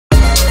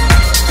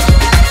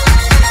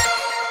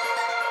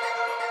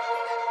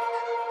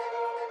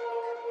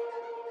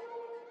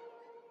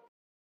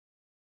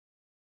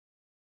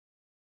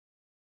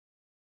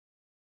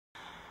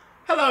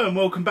Hello and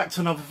welcome back to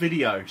another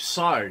video.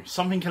 So,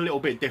 something a little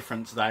bit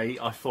different today.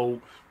 I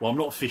thought, well, I'm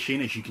not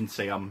fishing, as you can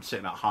see, I'm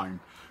sitting at home.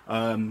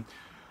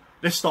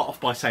 Let's start off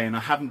by saying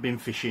I haven't been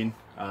fishing.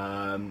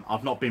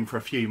 I've not been for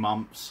a few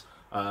months.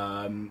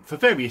 For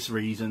various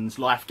reasons.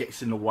 Life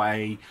gets in the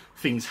way,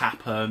 things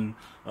happen,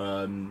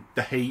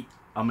 the heat.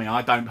 I mean,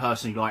 I don't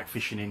personally like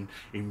fishing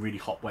in really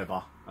hot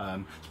weather,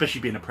 especially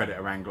being a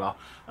predator angler.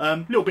 A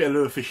little bit of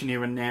lure fishing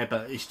here and there,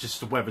 but it's just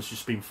the weather's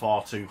just been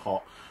far too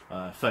hot.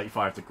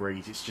 35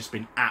 degrees, it's just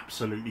been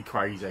absolutely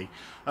crazy.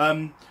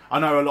 I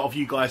know a lot of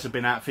you guys have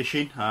been out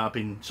fishing. I've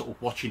been sort of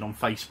watching on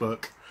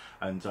Facebook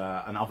and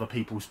other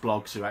people's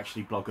blogs who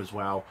actually blog as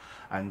well.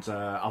 And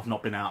I've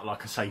not been out,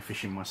 like I say,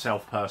 fishing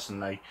myself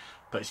personally.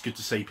 But it's good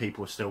to see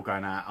people are still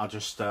going out. I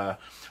just, like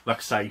I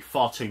say,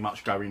 far too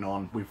much going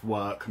on with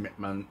work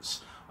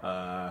commitments,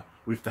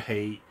 with the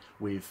heat,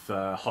 with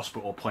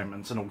hospital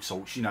appointments and all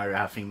sorts. You know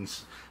how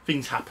things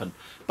happen.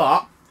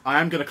 But I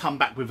am going to come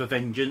back with a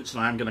vengeance,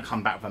 and I am going to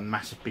come back with a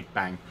massive big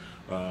bang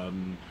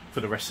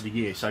for the rest of the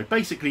year. So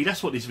basically,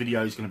 that's what this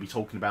video is going to be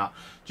talking about.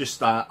 Just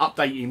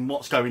updating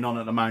what's going on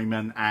at the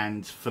moment,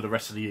 and for the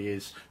rest of the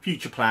year's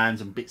future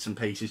plans and bits and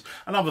pieces,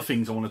 and other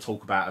things I want to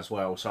talk about as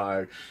well.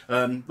 So,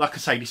 like I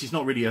say, this is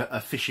not really a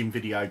fishing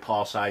video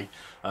per se.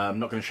 I'm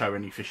not going to show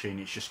any fishing.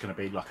 It's just going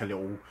to be like a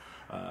little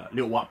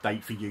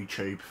update for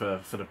YouTube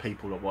for the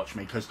people that watch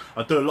me, because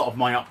I do a lot of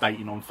my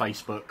updating on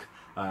Facebook.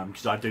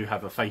 Because I do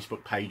have a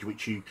Facebook page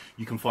which you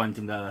can find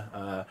in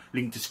the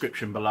link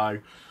description below.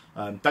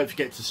 Don't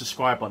forget to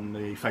subscribe on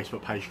the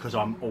Facebook page, because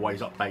I'm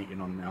always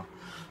updating on now.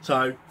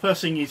 So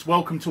first thing is,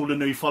 welcome to all the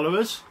new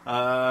followers,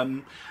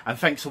 and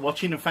thanks for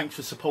watching and thanks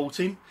for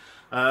supporting.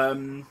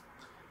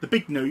 The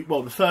big news,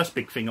 well, the first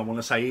big thing I want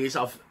to say is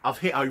I've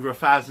hit over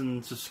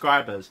 1,000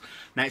 subscribers.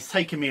 Now, it's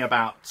taken me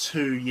about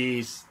 2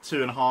 years,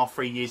 2.5,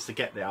 3 years to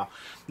get there.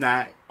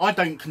 Now, I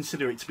don't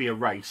consider it to be a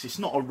race. It's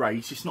not a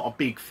race. It's not a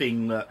big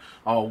thing that,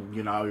 oh,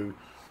 you know,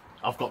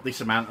 I've got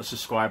this amount of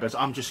subscribers.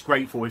 I'm just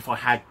grateful if I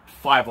had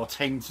 5 or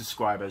 10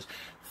 subscribers,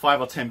 5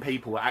 or 10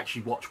 people that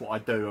actually watch what I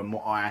do and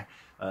what I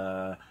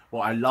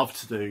love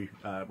to do,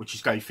 which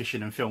is go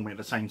fishing and filming at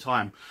the same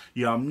time.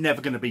 You know, I'm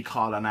never going to be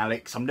Carl and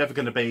Alex. I'm never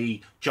going to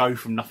be Joe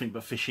from Nothing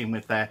But Fishing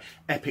with their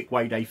epic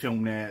way they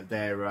film their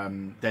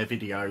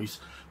videos.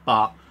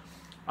 But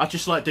I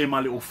just like doing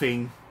my little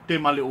thing,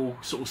 doing my little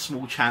sort of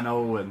small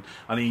channel, and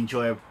I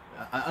enjoy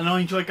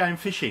going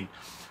fishing.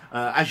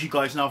 As you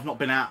guys know, I've not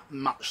been out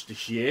much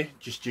this year,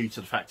 just due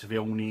to the fact of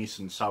illness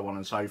and so on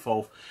and so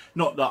forth.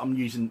 Not that I'm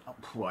using,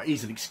 well, it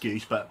is an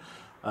excuse, but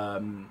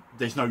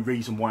there's no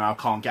reason why I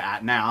can't get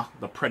out now.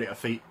 The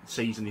predator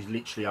season is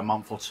literally a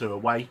month or two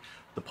away.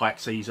 The pike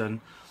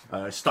season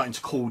it's starting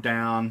to cool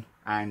down,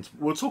 and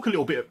we'll talk a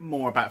little bit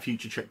more about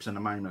future trips in a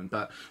moment.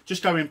 But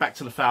just going back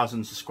to the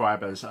 1,000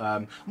 subscribers,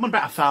 I'm on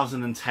about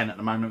 1,010 at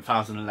the moment,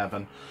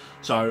 1,011.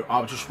 So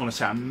I just want to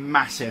say a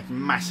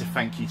massive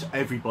thank you to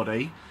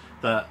everybody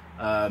that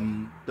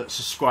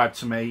subscribe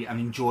to me and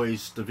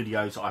enjoys the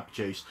videos that I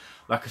produce.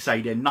 Like I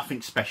say, they're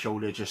nothing special.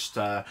 They're just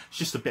it's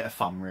just a bit of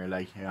fun,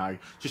 really. You know,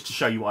 just to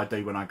show you what I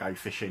do when I go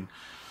fishing.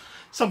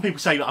 Some people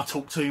say that I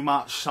talk too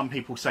much. Some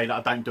people say that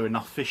I don't do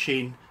enough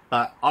fishing.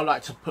 But I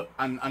like to put,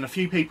 and a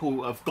few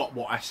people have got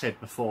what I said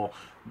before.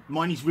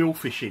 Mine is real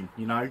fishing.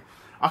 You know,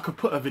 I could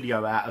put a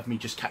video out of me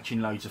just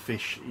catching loads of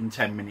fish in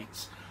 10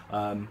 minutes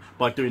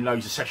by doing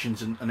loads of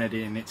sessions and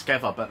editing it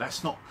together. But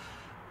that's not.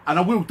 And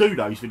I will do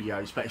those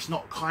videos, but it's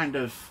not kind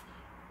of...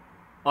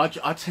 I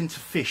tend to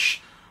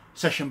fish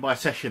session by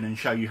session and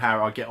show you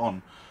how I get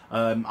on.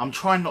 I'm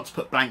trying not to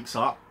put blanks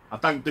up. I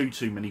don't do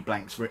too many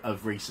blanks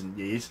of recent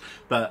years,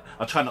 but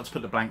I try not to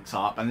put the blanks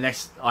up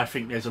unless I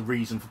think there's a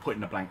reason for putting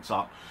the blanks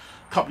up.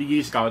 A couple of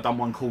years ago, I've done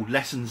one called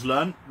Lessons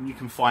Learned, and you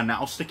can find that.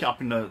 I'll stick it up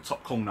in the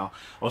top corner.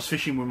 I was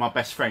fishing with my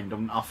best friend,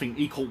 and I think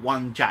he caught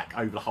 1 jack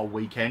over the whole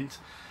weekend,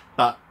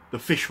 but the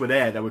fish were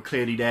there. They were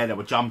clearly there. They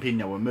were jumping.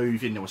 They were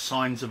moving. There were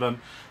signs of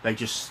them. They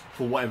just,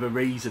 for whatever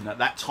reason, at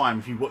that time,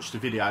 if you watch the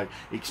video,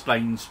 it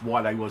explains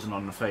why they wasn't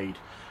on the feed.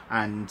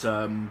 And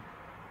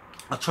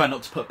I try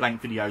not to put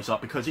blank videos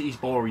up because it is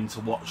boring to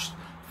watch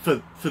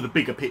for the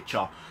bigger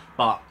picture.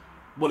 But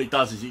what it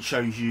does is it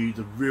shows you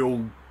the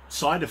real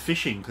side of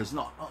fishing, because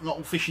not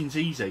all fishing's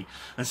easy,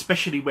 and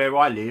especially where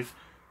I live,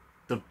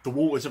 the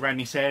waters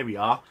around this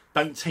area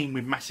don't teem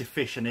with massive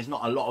fish, and there's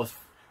not a lot of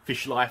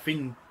fish life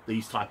in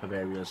these type of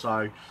areas.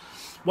 So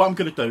what I'm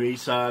going to do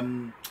is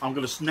I'm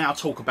going to now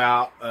talk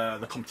about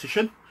the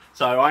competition.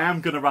 So I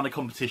am going to run a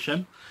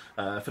competition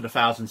for the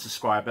 1,000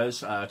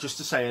 subscribers, just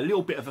to say a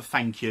little bit of a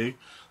thank you.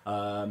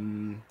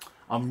 I'm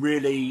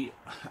really,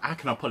 how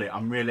can I put it,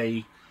 I'm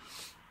really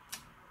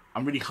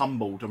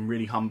humbled. I'm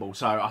really humble.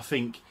 So I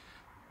think,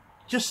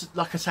 just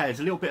like I say, it's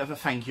a little bit of a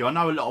thank you. I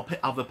know a lot of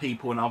other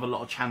people and a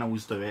lot of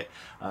channels do it.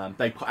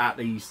 They put out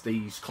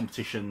these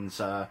competitions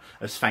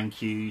as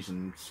thank yous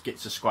and get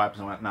subscribers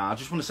and all that. Now, I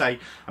just want to say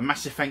a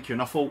massive thank you.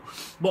 And I thought,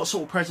 what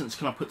sort of presents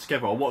can I put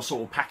together, or what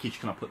sort of package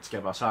can I put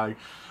together? So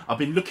I've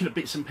been looking at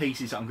bits and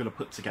pieces that I'm going to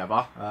put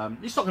together.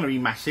 It's not going to be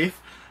massive.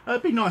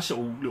 It'd be nice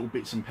little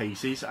bits and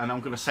pieces, and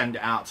I'm going to send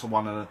it out to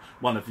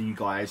one of you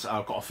guys.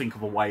 I've got to think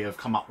of a way of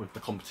come up with the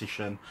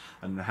competition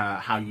and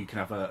how you can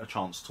have a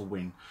chance to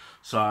win.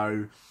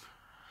 So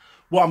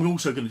what I'm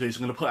also going to do is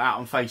I'm going to put it out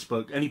on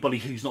Facebook. Anybody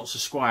who's not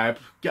subscribed,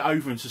 get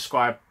over and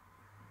subscribe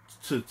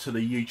to the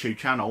YouTube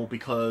channel,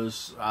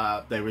 because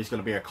there is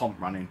going to be a comp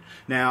running.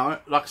 Now,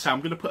 like I say, I'm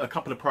going to put a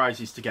couple of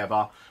prizes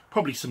together,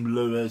 probably some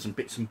lures and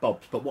bits and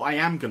bobs, but what I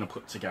am going to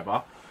put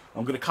together,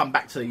 I'm going to come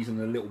back to these in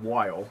a little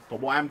while, but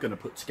what I am going to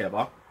put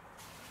together,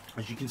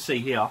 as you can see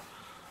here,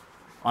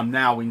 I'm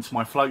now into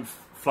my float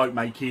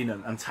making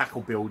and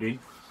tackle building.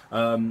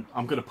 I'm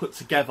going to put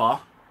together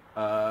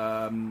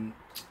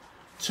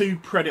two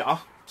predator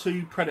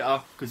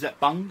gazette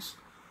bungs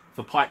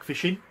for pike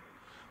fishing.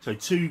 So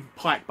 2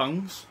 pike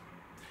bungs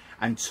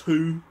and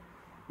 2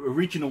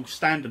 original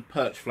standard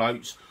perch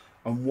floats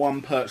and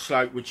 1 perch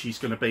float which is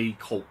going to be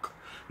cork.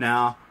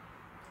 Now,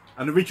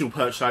 an original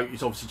perch float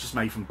is obviously just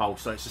made from bulk,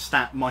 so it's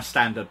my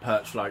standard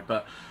perch float,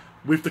 but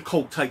with the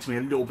cork takes me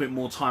a little bit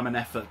more time and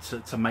effort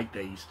to make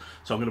these.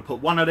 So I'm going to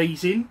put 1 of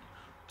these in,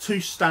 2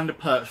 standard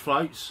perch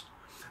floats,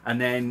 and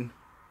then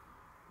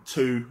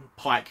 2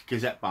 pike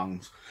gazette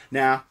bungs.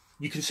 Now,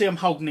 you can see I'm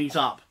holding these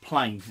up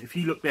plain. If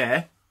you look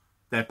there,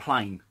 they're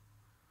plain.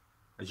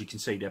 As you can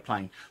see, they're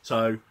plain.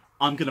 So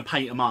I'm going to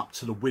paint them up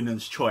to the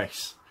winner's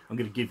choice. I'm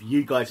going to give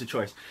you guys a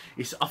choice.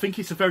 I think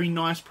it's a very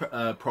nice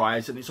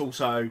prize, and it's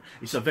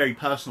a very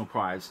personal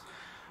prize.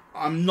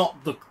 I'm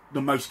not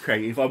the most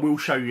creative. I will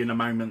show you in a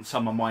moment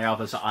some of my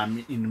others that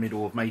I'm in the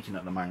middle of making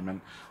at the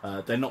moment.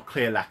 They're not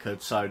clear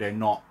lacquered, so they're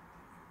not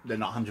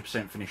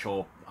 100% finished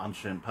or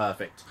 100%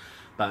 perfect.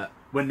 But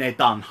when they're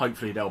done,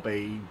 hopefully they'll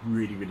be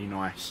really, really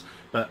nice.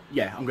 But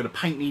yeah, I'm going to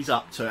paint these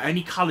up to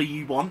any colour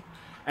you want.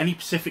 Any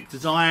specific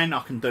design. I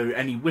can do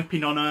any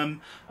whipping on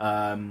them.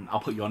 I'll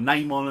put your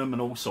name on them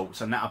and all sorts,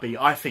 and I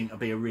think it'll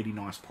be a really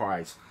nice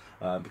prize,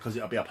 because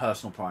it'll be a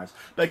personal prize.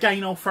 But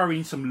again, I'll throw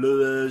in some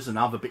lures and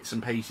other bits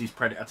and pieces,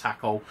 predator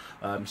tackle,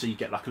 so you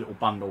get like a little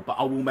bundle. But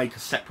I will make a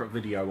separate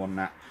video on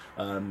that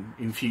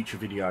in future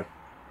video.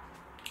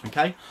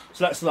 Okay,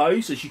 so that's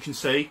those. As you can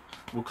see,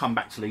 we'll come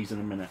back to these in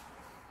a minute,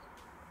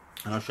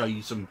 and I'll show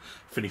you some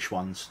finished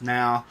ones.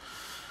 Now,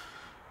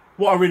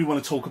 what I really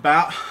want to talk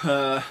about,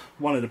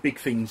 one of the big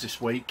things this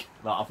week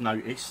that I've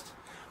noticed,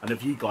 and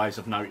if you guys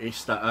have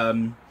noticed, that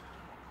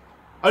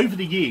over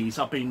the years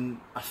I've been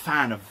a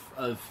fan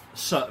of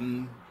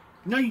certain,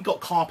 you've got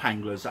carp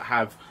anglers that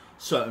have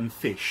certain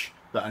fish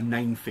that are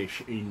named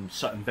fish in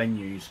certain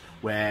venues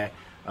where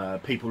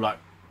people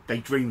they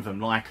dream of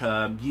them. Like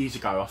years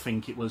ago, I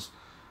think it was,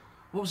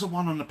 what was the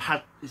one on the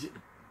pad, is it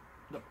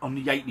on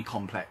the Yateley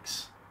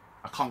complex?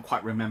 I can't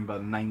quite remember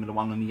the name of the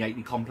one on the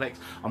Yateley complex.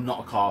 I'm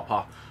not a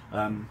carper.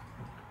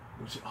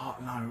 Was it? Oh,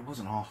 no, it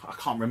wasn't. Oh, I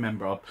can't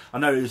remember. I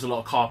know there's a lot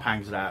of carp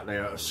anglers out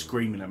there that are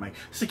screaming at me.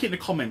 Stick it in the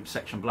comment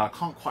section below. I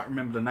can't quite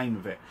remember the name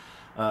of it.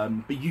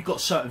 But you've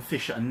got certain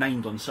fish that are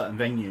named on certain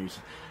venues,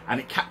 and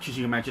it captures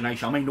your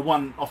imagination. I mean, the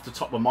one off the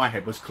top of my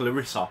head was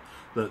Clarissa,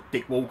 that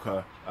Dick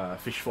Walker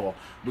fished for,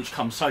 which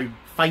comes so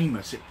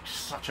famous. It's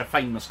such a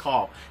famous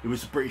carp. It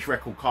was a British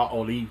record carp,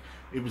 or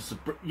it was a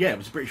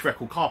British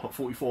record carp at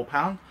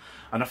 £44,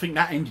 and I think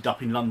that ended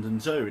up in London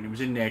Zoo, and it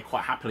was in there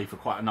quite happily for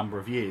quite a number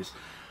of years.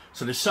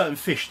 So there's certain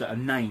fish that are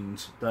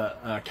named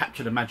that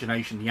capture the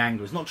imagination of the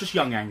anglers, not just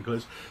young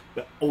anglers,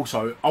 but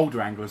also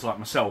older anglers like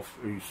myself,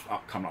 who's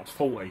coming up to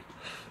 40.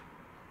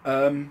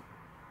 And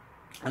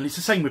it's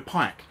the same with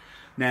pike.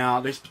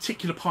 Now, this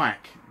particular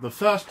pike, the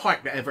first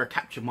pike that ever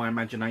captured my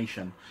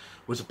imagination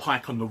was a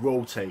pike on the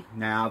Royalty.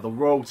 Now, the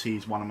Royalty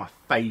is one of my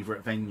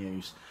favourite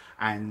venues,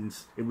 and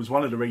it was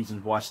one of the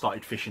reasons why I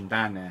started fishing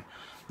down there.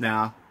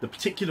 Now, the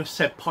particular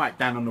said pike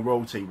down on the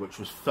Royalty, which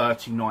was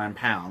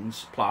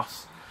 £39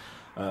 plus,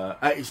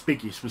 at its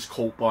biggest was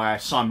caught by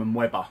Simon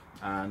Webber,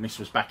 and this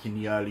was back in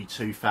the early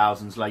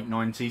 2000s, late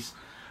 90s,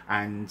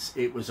 and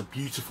it was a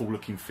beautiful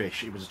looking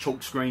fish. It was a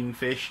chalk screen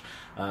fish.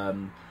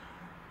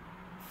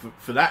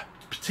 For that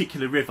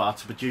particular river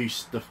to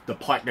produce the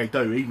pike they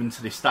do, even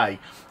to this day,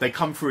 they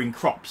come through in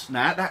crops.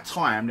 Now, at that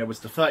time, there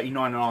was the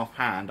 39.5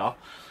 pounder,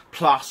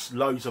 plus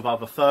loads of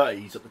other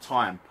 30s at the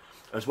time,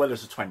 as well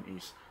as the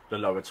 20s, the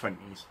lower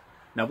 20s.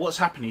 Now, what's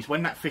happened is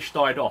when that fish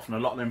died off, and a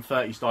lot of them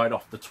 30s died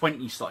off, the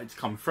 20s started to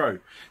come through.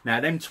 Now,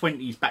 them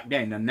 20s back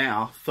then are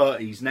now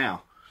 30s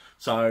now.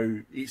 So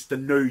it's the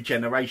new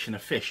generation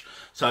of fish.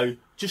 So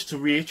just to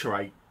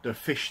reiterate, the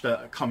fish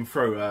that come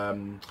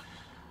through,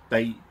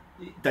 they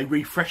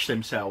refresh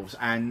themselves,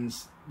 and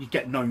you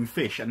get known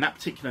fish. And that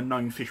particular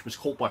known fish was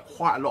caught by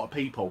quite a lot of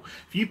people.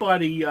 If you buy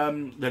the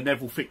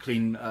Neville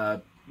Fickling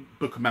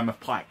Book of Mammoth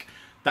Pike,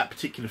 that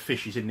particular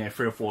fish is in there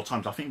 3 or 4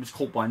 times. I think it was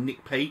caught by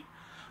Nick Pete.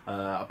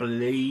 I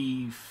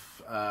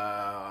believe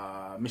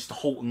Mr.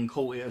 Horton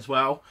caught it as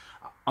well.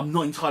 I'm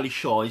not entirely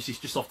sure. This is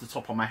just off the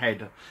top of my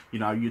head. You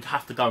know, you'd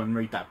have to go and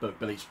read that book,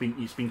 but it's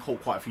been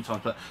caught quite a few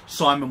times. But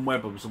Simon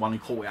Webber was the one who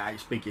caught it at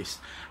its biggest,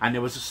 and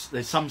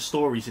there's some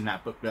stories in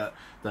that book that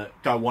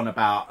go on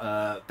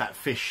about that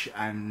fish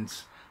and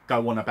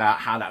go on about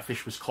how that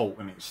fish was caught,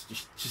 and it's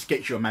just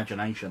gets your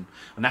imagination,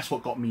 and that's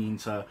what got me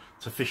into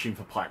fishing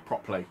for pike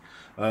properly.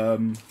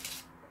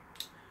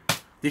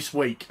 This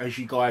week, as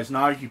you guys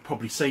know, you've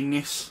probably seen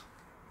this,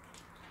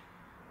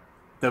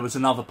 there was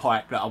another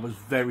pike that I was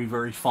very,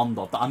 very fond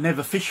of that I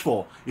never fished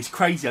for. It's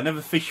crazy. I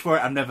never fished for it.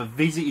 I never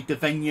visited the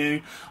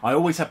venue. I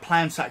always had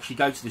plans to actually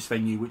go to this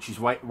venue, which is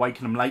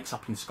Wakenham Lakes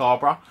up in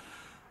Scarborough.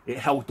 It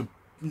held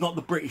not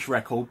the British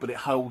record, but it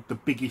held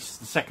the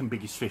second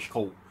biggest fish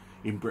caught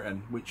in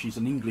Britain, which is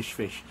an English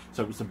fish.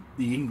 So it was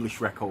the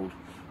English record,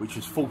 which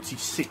was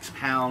 46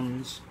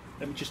 pounds.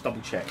 Let me just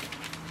double check,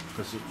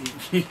 because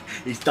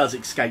it does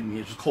escape me.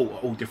 It was caught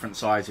at all different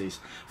sizes.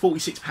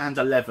 46 pounds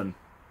 11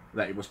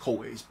 that it was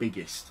caught at its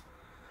biggest.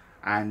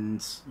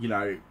 And, you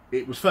know,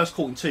 it was first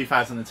caught in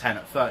 2010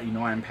 at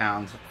 39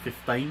 pounds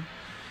 15.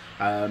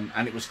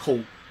 And it was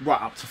caught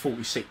right up to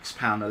 46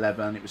 pound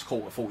 11. It was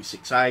caught at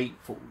 46.8,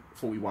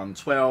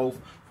 41.12,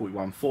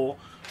 41.4,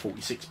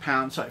 46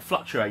 pounds. So it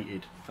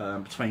fluctuated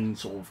between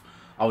sort of,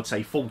 I would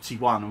say,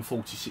 41 and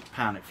 46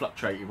 pound. It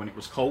fluctuated when it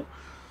was caught.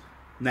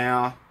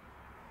 Now,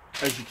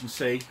 as you can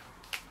see,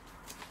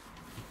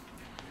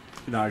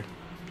 you know,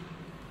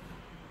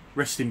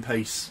 rest in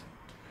peace.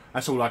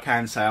 That's all I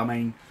can say. I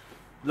mean,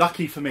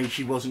 lucky for me,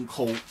 she wasn't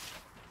caught.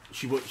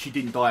 She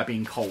didn't die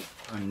being caught,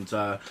 and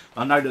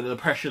I know that the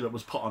pressure that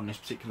was put on this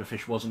particular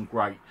fish wasn't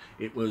great.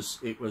 It was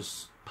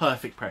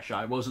perfect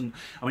pressure. It wasn't.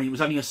 I mean, it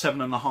was only a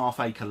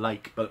 7.5 acre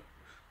lake, but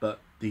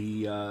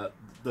the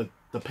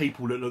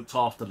people that looked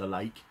after the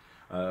lake,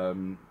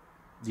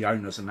 the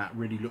owners and that,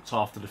 really looked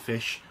after the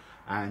fish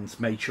and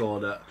made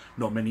sure that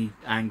not many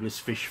anglers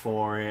fished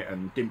for it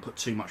and didn't put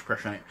too much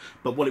pressure on it.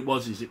 But what it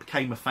was is it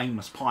became a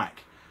famous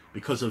pike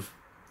because of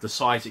the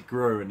size it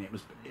grew, and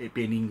it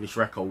being an English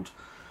record.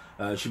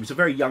 She was a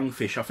very young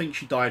fish. I think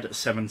she died at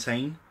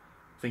 17.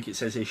 I think it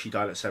says here she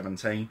died at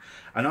 17.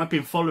 And I've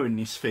been following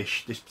this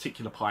fish, this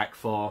particular pike,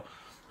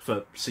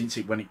 since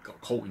when it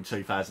got caught in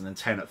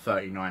 2010 at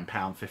 39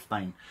 pound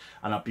 15.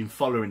 And I've been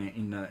following it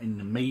in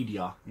the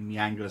media, in the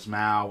Angler's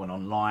Mail and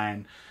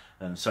online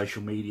and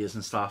social medias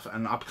and stuff.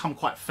 And I've become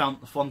quite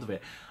fond of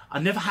it. I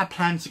never had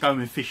plans to go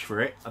and fish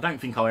for it. I don't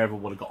think I ever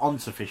would have got on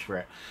to fish for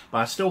it. But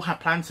I still have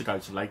plans to go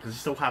to the lake, because I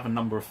still have a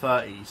number of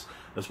 30s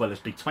as well as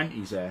big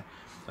 20s there.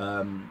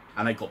 And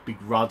they got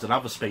big ruds and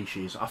other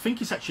species. I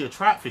think it's actually a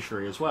trout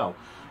fishery as well.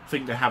 I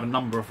think they have a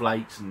number of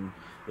lakes, and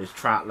there's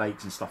trout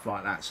lakes and stuff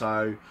like that.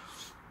 So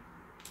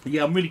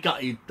yeah, I'm really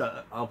gutted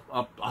that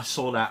I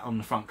saw that on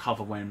the front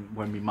cover when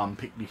my mum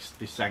picked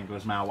this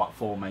Angler's Mail up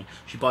for me.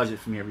 She buys it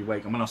for me every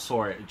week, and when I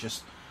saw it,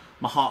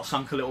 my heart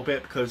sunk a little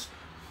bit, because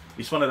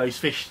it's one of those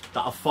fish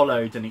that I've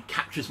followed and it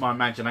captures my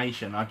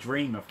imagination. I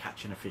dream of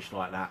catching a fish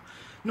like that.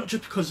 Not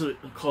just because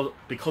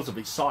of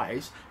its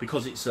size,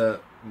 because it's a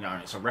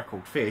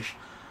record fish.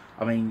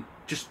 I mean,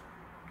 just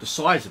the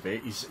size of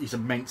it is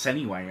immense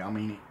anyway. I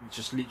mean, it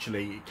just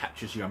literally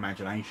captures your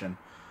imagination.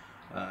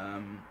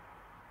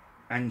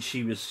 And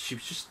she was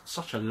just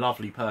such a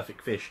lovely,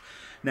 perfect fish.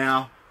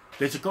 Now,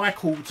 there's a guy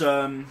called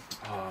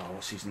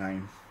what's his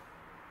name?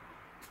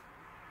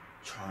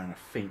 I'm trying to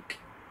think.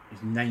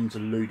 His name's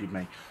eluded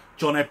me.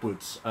 John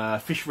Edwards,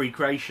 Fish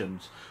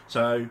Recreations.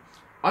 So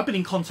I've been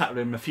in contact with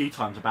him a few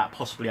times about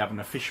possibly having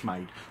a fish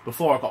made.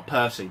 Before I got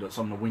Percy, that's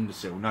on the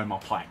windowsill, know my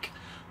pike.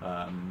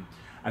 And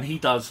he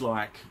does,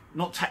 like,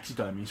 not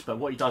taxidermies, but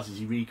what he does is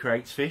he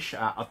recreates fish.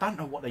 I don't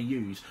know what they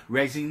use,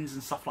 resins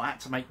and stuff like that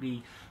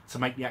to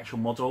make the actual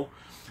model.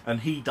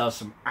 And he does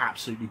some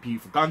absolutely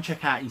beautiful. Go and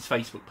check out his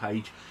Facebook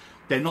page.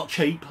 They're not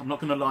cheap, I'm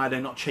not going to lie,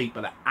 they're not cheap,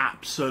 but they're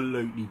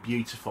absolutely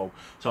beautiful.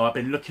 So I've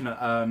been looking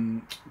at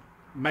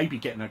maybe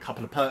getting a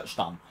couple of perch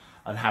done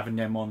and having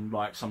them on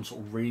like some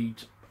sort of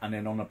reed and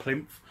then on a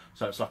plinth.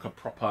 So it's like a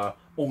proper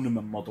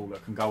ornament model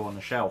that can go on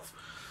a shelf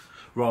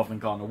rather than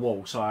go on the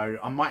wall. So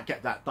I might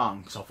get that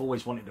done, because I've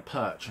always wanted a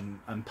perch.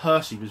 And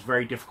Percy was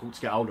very difficult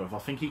to get hold of. I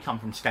think he come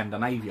from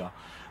Scandinavia,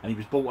 and he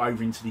was brought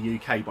over into the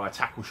UK by a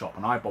tackle shop,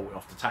 and I bought it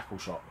off the tackle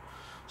shop.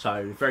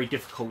 So very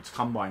difficult to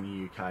come by in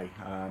the UK,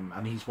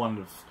 and he's one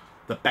of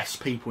the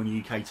best people in the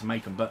UK to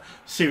make them. But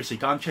seriously,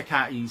 go and check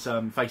out his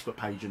Facebook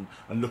page and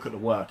look at the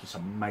work. It's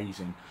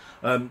amazing.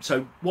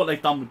 So what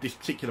they've done with this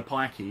particular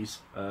pike is,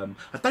 I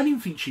don't even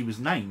think she was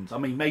named. I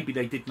mean, maybe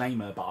they did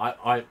name her, but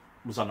I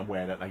was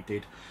unaware that they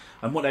did.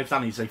 And what they've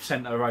done is they've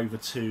sent her over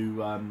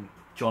to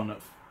John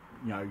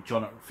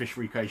at Fish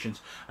Recreations,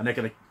 and they're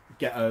going to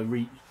get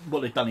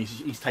what they've done is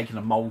he's taken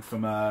a mould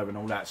from her and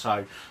all that,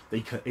 so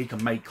he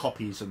can make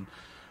copies. And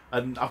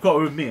I've got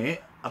to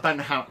admit, I don't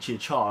know how much you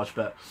charge,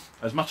 but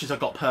as much as I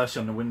got Percy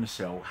on the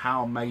windowsill,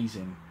 how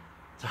amazing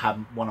to have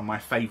one of my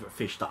favourite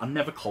fish that I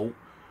never caught.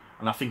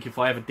 And I think if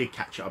I ever did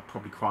catch it, I'd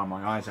probably cry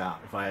my eyes out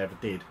if I ever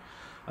did.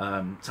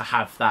 To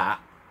have that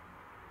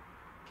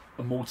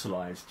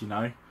immortalised, you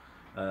know,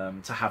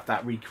 to have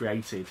that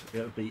recreated, it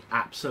would be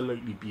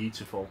absolutely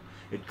beautiful.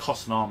 It'd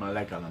cost an arm and a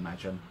leg, I'd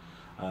imagine.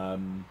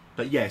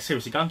 But yeah,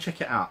 seriously, go and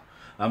check it out.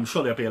 I'm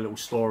sure there'll be a little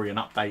story, an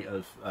update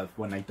of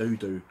when they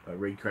do a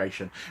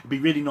recreation. It'd be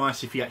really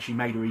nice if he actually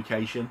made a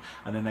recreation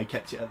and then they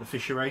kept it at the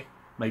fishery.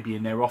 maybe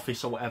in their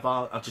office or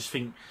whatever. I just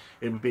think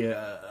it would be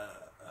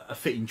a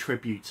fitting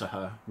tribute to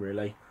her,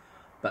 really.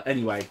 But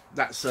anyway,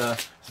 that's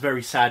it's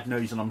very sad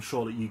news, and I'm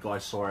sure that you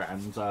guys saw it.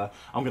 And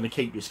I'm going to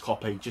keep this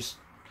copy. Just,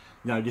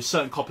 you know, there's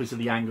certain copies of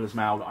the Angler's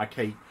Mail that I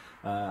keep,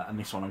 and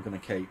this one I'm going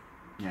to keep.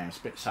 Yeah, it's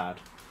a bit sad.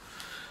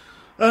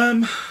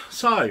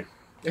 So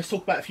let's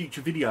talk about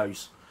future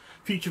videos.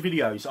 Future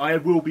videos. I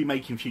will be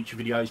making future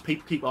videos.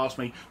 People keep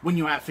asking me, when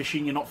you're out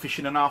fishing, you're not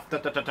fishing enough. Da,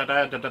 da, da, da,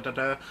 da, da, da,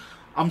 da.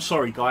 I'm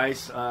sorry,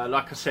 guys.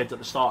 Like I said at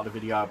the start of the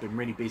video, I've been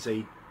really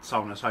busy,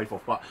 so on and so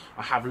forth. But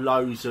I have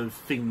loads of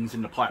things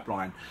in the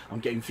pipeline. I'm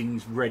getting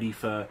things ready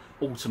for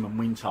autumn and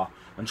winter.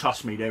 And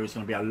trust me, there is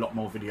going to be a lot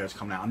more videos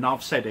coming out. And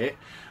I've said it.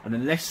 And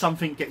unless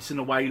something gets in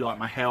the way, like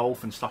my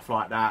health and stuff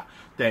like that,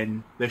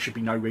 then there should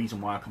be no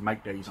reason why I can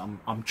make these. I'm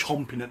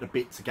chomping at the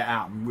bit to get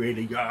out. I'm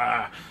really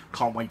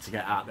can't wait to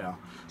get out there.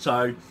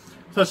 So,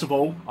 first of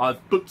all,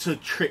 I've booked a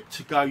trip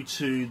to go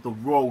to the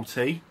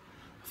Royalty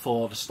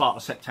for the start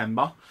of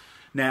September.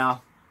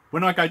 Now,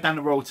 when I go down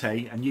the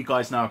Royalty, and you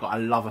guys know I've got a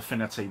love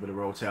affinity with the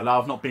Royalty.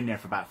 I've not been there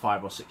for about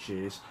 5 or 6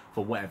 years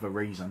for whatever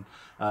reason.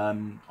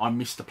 I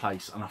missed the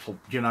place, and I thought,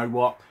 you know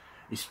what?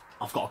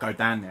 I've got to go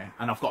down there,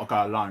 and I've got to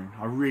go alone.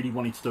 I really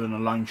wanted to do an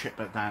alone trip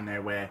down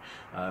there where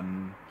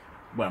I'm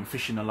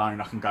fishing alone.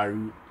 I can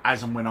go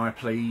as and when I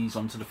please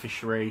onto the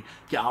fishery,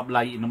 get up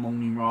late in the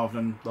morning rather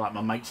than like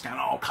my mates going,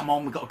 oh, come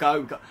on, we've got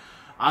to go.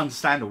 I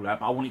understand all that,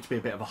 but I want it to be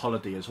a bit of a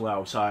holiday as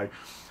well. So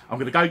I'm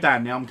going to go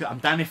down there. I'm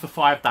down there for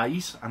 5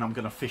 days, and I'm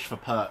going to fish for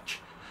perch.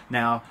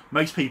 Now,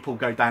 most people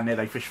go down there,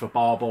 they fish for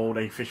barbel,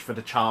 they fish for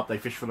the chub, they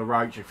fish for the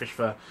roach, they fish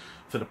for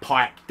the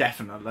pike,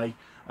 definitely.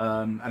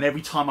 And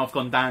every time I've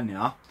gone down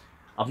there,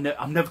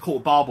 I've never caught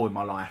a barbel in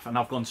my life, and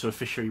I've gone to a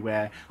fishery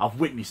where I've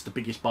witnessed the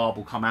biggest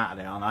barbel come out of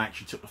there, and I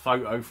actually took the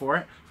photo for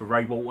it, for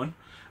Ray Walton,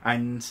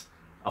 and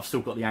I've still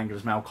got the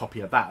Angler's Mail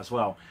copy of that as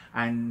well.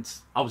 And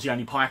I was the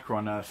only piker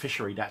on a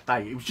fishery that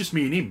day. It was just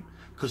me and him,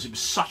 because it was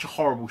such a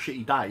horrible,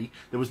 shitty day.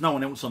 There was no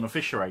one else on the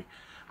fishery,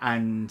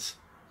 and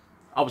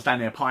I was down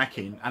there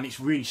piking, and it's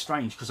really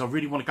strange, because I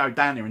really want to go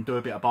down there and do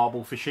a bit of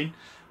barbel fishing,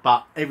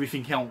 but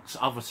everything else,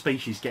 other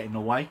species, get in the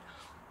way.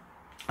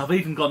 I've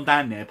even gone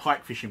down there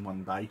pike fishing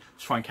one day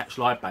to try and catch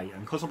live bait,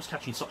 and because I was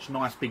catching such a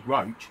nice big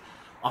roach,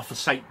 I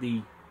forsake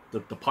the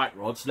pike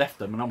rods, left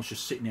them, and I was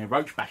just sitting there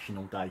roach bashing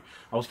all day.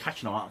 I was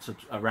catching them up to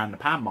around the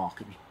pound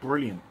mark. It was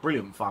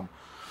brilliant fun.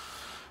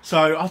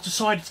 So I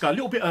decided to go a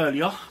little bit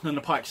earlier than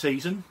the pike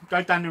season,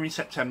 go down there in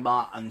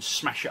September and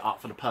smash it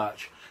up for the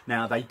perch.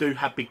 Now, they do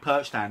have big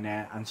perch down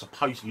there, and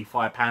supposedly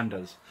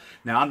 5-pounders.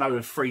 Now, I know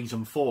of 3s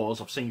and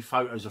 4s. I've seen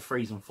photos of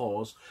 3s and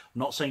 4s. I've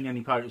not seen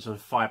any photos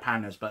of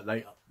 5-pounders, but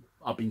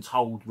I've been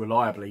told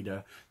reliably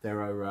that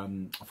there are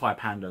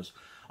 5-pounders.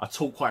 I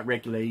talk quite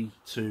regularly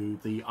to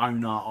the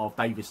owner of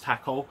David's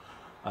Tackle,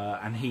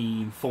 and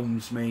he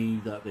informs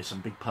me that there's some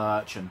big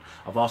perch, and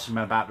I've asked him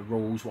about the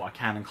rules, what I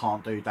can and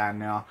can't do down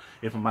there,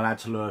 if I'm allowed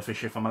to lure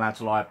fish, if I'm allowed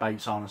to live bait,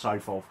 so on and so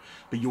forth.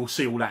 But you'll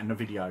see all that in the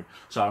video.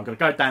 So I'm going to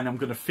go down, I'm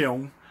going to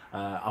film.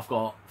 I've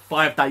got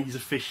 5 days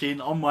of fishing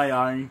on my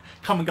own,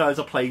 come and go as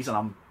I please, and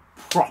I'm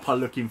proper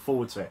looking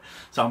forward to it.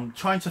 So I'm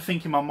trying to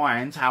think in my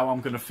mind how I'm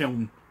going to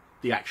film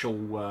the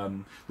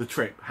actual the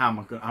trip. How am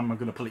I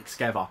going to pull it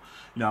together?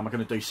 You know, am I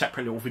going to do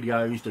separate little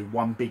videos, do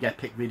one big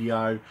epic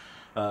video?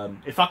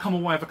 If I come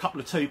away with a couple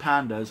of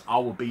 2-pounders, I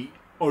will be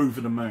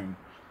over the moon.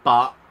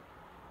 But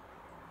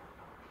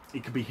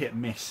it could be hit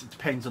and miss. It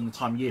depends on the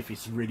time of year. If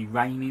it's really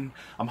raining,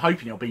 I'm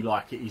hoping it'll be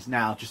like it is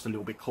now, just a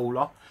little bit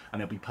cooler,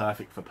 and it'll be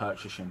perfect for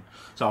perch fishing.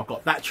 So I've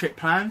got that trip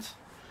planned.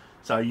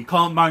 So you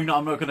can't moan that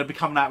I'm not going to be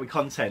coming out with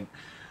content.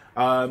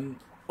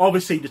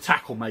 Obviously, the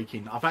tackle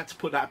making, I've had to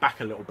put that back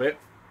a little bit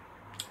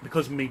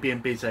because of me being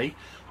busy.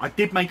 I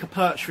did make a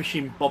perch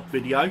fishing bob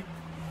video,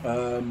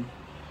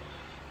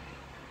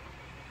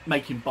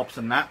 making bobs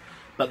and that,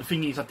 but the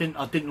thing is, I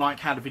didn't like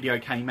how the video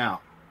came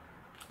out.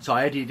 So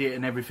I edited it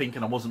and everything,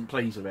 and I wasn't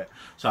pleased with it.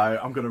 So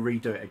I'm going to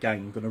redo it again.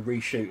 I'm going to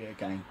reshoot it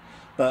again.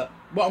 But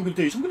what I'm going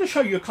to do is I'm going to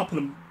show you a couple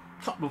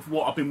of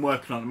what I've been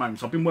working on at the moment.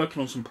 So I've been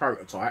working on some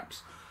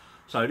prototypes.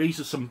 So these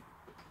are some.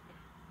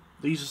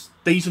 These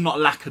are not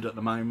lacquered at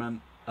the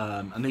moment,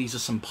 and these are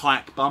some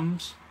pike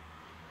bums.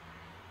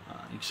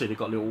 You can see they've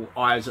got little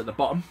eyes at the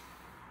bottom.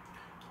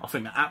 I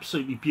think they're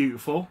absolutely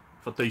beautiful,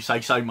 if I do say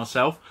so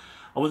myself.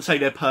 I wouldn't say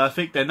they're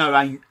perfect. They're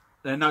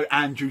no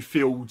Andrew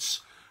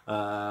Fields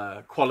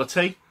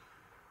quality.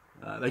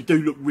 They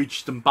do look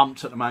ridged and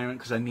bumped at the moment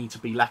because they need to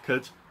be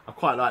lacquered. I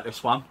quite like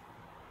this one.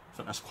 I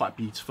think that's quite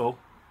beautiful.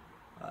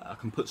 I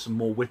can put some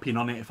more whipping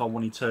on it if I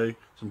wanted to,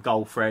 some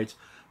gold thread,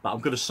 but I'm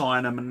going to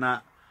sign them and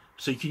that.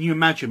 So can you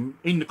imagine,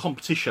 in the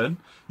competition,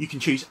 you can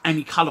choose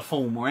any colour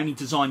form or any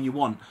design you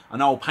want,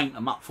 and I'll paint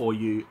them up for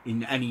you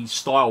in any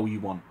style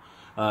you want.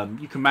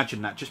 You can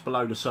imagine that just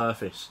below the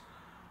surface,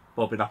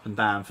 bobbing up and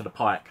down for the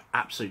pike,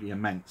 absolutely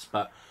immense.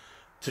 But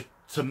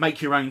to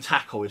make your own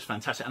tackle is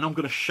fantastic, and I'm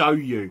going to show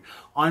you.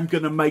 I'm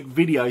going to make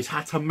videos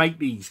how to make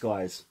these,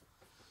 guys.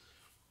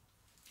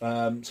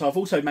 So I've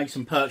also made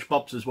some perch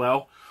bobs as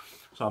well.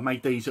 So I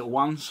made these little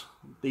ones.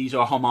 These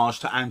are a homage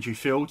to Andrew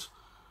Fields.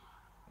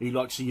 he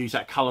likes to use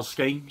that colour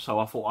scheme, so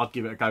I thought I'd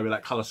give it a go with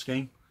that colour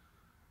scheme.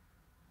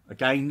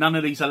 Again, none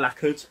of these are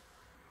lacquered.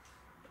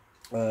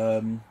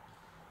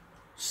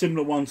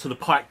 Similar one to the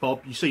pike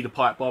bob. You see the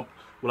pike bob?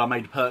 Well, I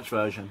made the perch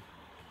version.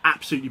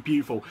 Absolutely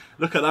beautiful.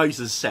 Look at those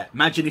as a set.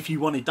 Imagine if you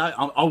wanted that.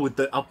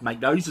 I'd make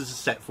those as a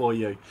set for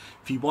you.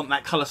 If you want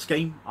that colour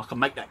scheme, I can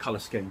make that colour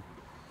scheme.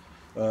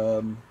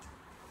 That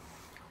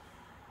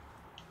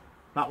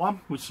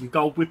one with some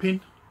gold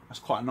whipping. That's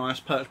quite a nice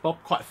perch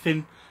bob. Quite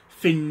a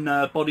thin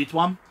bodied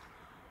one.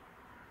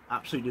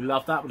 Absolutely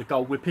love that with the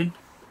gold whipping.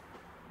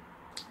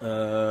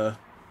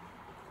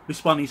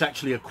 This one is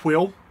actually a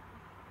quill.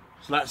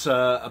 So that's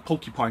a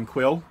porcupine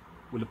quill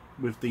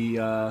with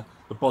the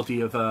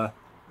body of a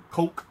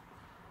cork.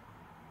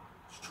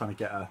 Just trying to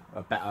get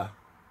a better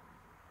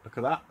look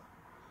at that.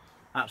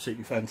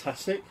 Absolutely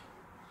fantastic.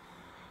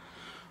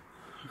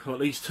 I've got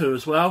these two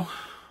as well.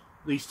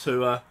 These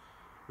two are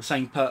the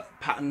same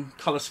pattern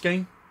colour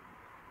scheme.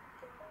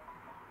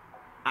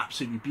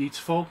 Absolutely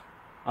beautiful.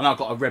 And I've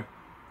got a red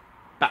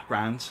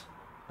background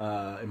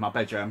in my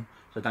bedroom,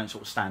 so they don't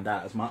sort of stand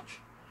out as much.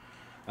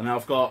 And now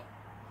I've got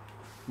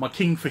my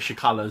kingfisher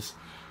colours.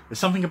 There's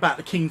something about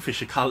the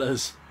kingfisher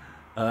colours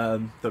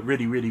that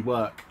really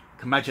work.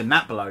 Imagine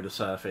that below the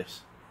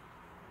surface,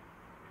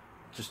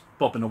 just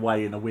bobbing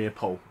away in a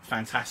whirlpool.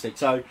 Fantastic.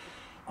 So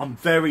I'm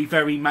very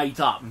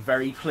made up and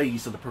very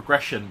pleased with the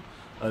progression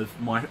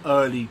of my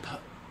early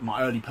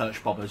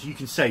perch bobbers. You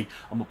can see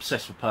I'm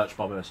obsessed with perch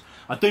bobbers.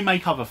 I do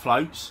make other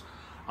floats.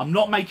 I'm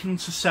not making them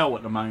to sell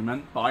at the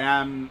moment, but I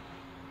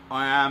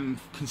am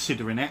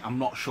considering it. I'm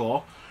not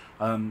sure.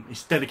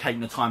 It's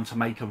dedicating the time to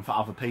make them for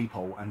other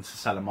people and to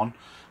sell them on.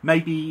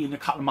 Maybe in a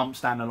couple of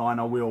months down the line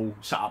I will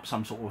set up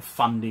some sort of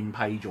funding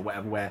page or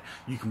whatever where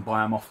you can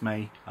buy them off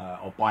me,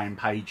 or buying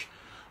page.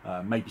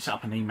 Maybe set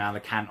up an email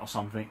account or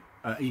something,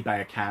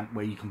 eBay account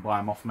where you can buy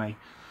them off me.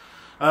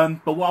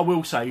 But what I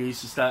will say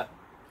is that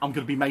I'm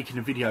going to be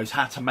making the videos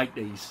how to make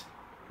these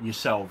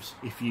yourselves.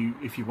 If you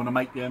want to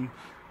make them,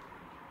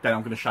 then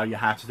I'm going to show you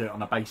how to do it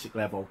on a basic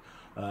level.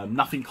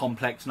 Nothing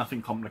complex,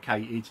 nothing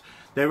complicated.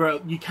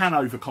 You can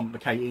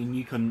overcomplicate it and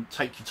you can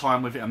take your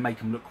time with it and make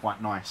them look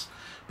quite nice.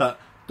 But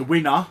the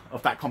winner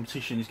of that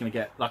competition is going to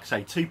get, like I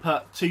say, two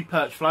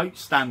perch floats,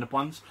 standard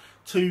ones,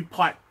 2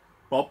 pike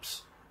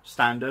bobs,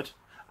 standard,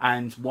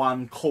 and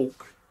 1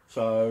 cork.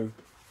 So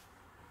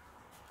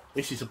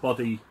this is a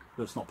body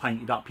that's not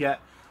painted up yet,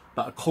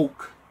 but a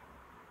cork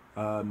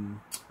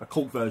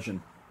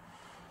version.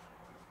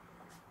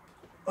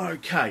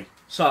 Okay,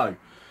 so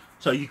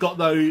you've got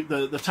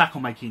the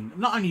tackle making.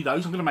 Not only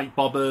those, I'm going to make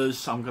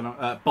bobbers,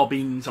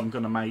 bobbins, I'm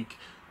going to make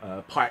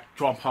pike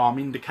drop arm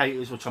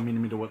indicators, which I'm in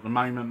the middle at the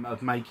moment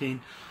of making.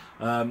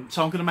 So I'm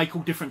going to make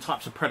all different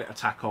types of predator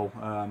tackle,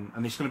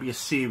 and it's going to be a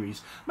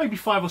series, maybe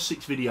 5 or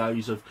 6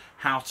 videos of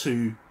how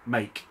to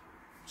make.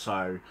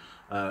 So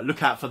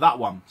look out for that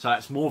one. So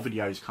that's more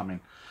videos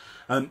coming.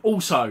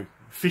 Also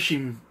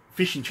fishing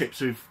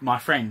trips with my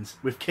friends,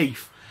 with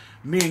Keith.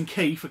 Me and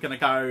Keith are going to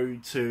go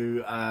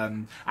to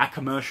our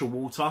commercial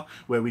water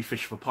where we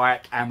fish for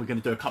pike, and we're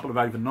going to do a couple of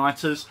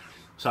overnighters.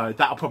 So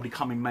that'll probably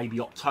come in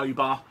maybe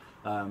October.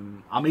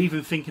 I'm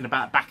even thinking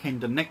about back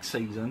end of next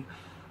season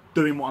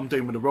doing what I'm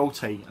doing with the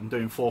royalty and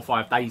doing 4 or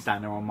 5 days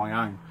down there on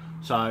my own.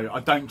 So I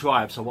don't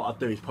drive, so what I'll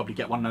do is probably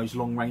get one of those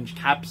long range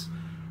cabs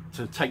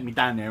to take me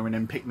down there and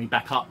then pick me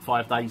back up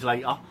 5 days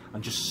later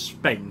and just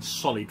spend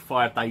solid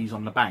 5 days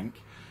on the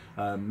bank.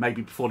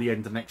 Maybe before the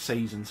end of next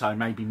season, so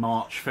maybe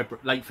March,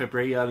 late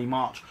February, early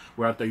March,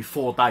 where I do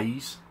 5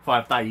 days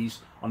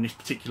on this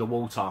particular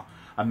water,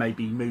 and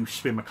maybe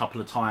swim a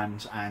couple of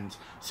times and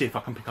see if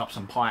I can pick up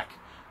some pike,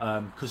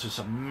 because there's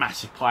some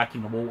massive pike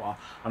in the water,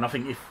 and I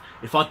think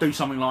if I do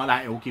something like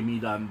that, it will give me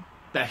the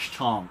best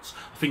chance.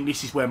 I think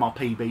this is where my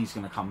PB is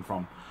going to come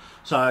from.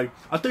 So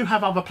I do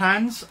have other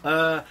plans.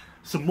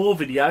 Some more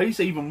videos,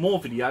 even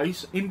more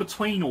videos. In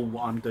between all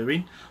what I'm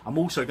doing, I'm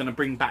also going to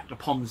bring back the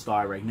Ponds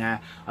Diary.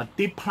 Now, I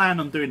did plan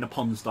on doing the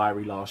Ponds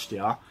Diary last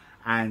year,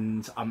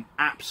 and I'm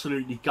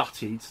absolutely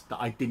gutted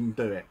that I didn't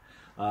do it.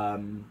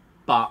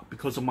 But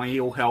because of my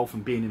ill health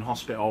and being in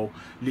hospital,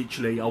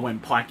 literally I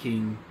went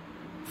piking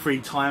 3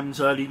 times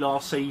early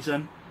last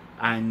season,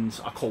 and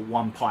I caught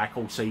 1 pike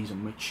all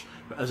season, which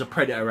as a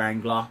predator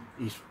angler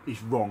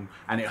is wrong,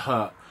 and it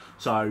hurt.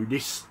 So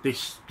this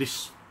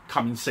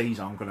coming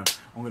season I'm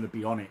gonna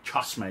be on it,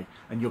 trust me,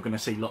 and you're gonna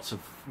see lots of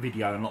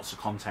video and lots of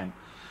content.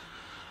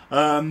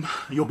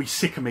 You'll be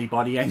sick of me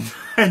by the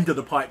end of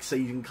the pike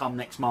season come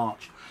next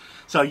March.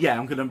 So yeah,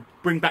 I'm gonna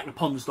bring back the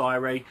Ponds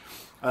Diary.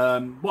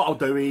 What I'll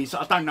do is,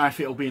 I don't know if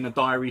it'll be in a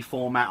diary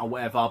format or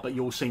whatever, but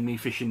you'll see me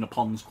fishing the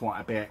ponds quite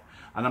a bit,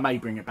 and I may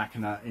bring it back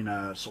in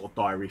a sort of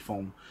diary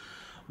form.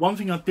 One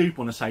thing I do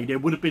want to say, there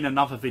would have been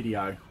another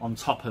video on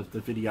top of the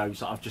videos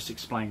that I've just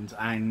explained,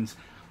 and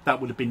that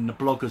would have been the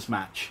bloggers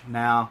match.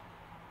 Now,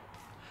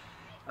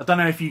 I don't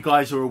know if you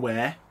guys are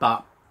aware,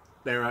 but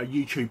there are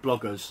YouTube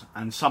bloggers,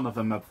 and some of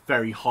them are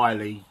very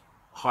highly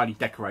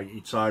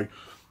decorated. So,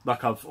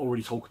 like I've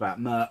already talked about,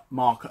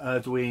 Mark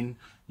Erdwin,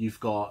 you've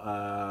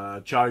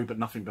got Joe, but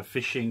nothing but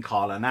fishing,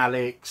 Carl and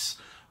Alex,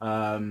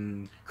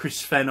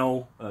 Chris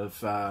Fennell of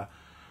the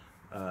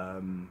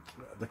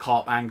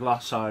Carp Angler.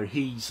 So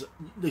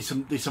there's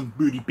some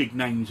really big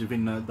names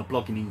within the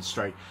blogging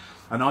industry,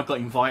 and I got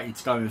invited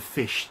to go and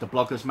fish the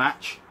bloggers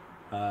match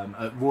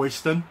at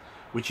Royston,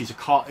 which is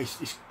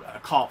it's a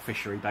carp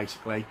fishery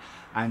basically,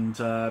 and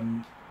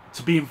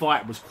to be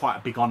invited was quite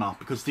a big honour,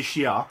 because this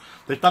year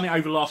they've done it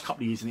over the last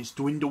couple of years and it's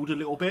dwindled a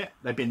little bit.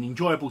 They've been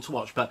enjoyable to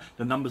watch, but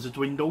the numbers have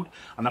dwindled,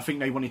 and I think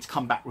they wanted to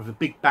come back with a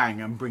big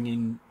bang and bring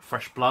in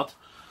fresh blood.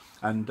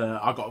 And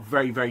I got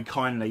very, very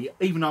kindly,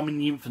 even though I'm in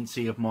the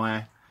infancy of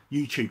my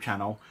YouTube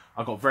channel,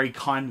 I got very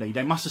kindly,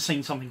 they must have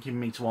seen something in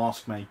me to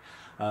ask me.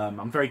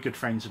 I'm very good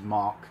friends with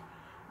Mark,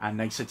 and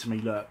they said to me,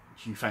 look,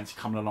 do you fancy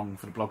coming along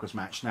for the bloggers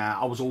match?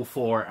 Now, I was all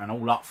for it and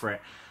all up for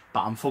it,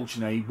 but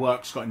unfortunately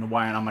work's got in the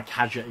way and I'm a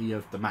casualty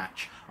of the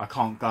match. I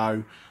can't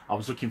go. I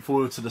was looking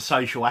forward to the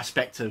social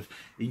aspect of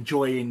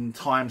enjoying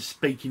time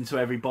speaking to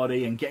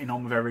everybody and getting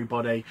on with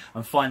everybody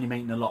and finally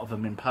meeting a lot of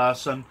them in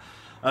person.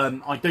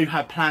 I do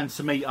have plans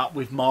to meet up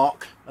with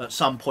Mark at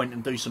some point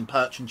and do some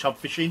perch and chub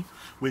fishing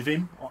with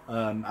him,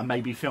 and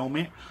maybe film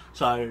it.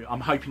 So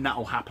I'm hoping that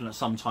will happen at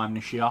some time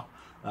this year,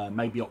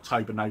 maybe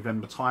October,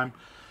 November time.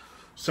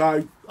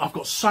 So I've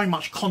got so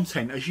much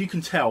content, as you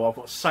can tell, I've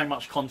got so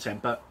much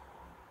content. But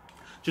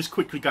just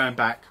quickly going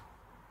back,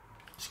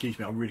 excuse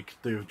me, I really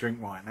could do a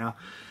drink right now.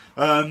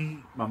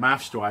 My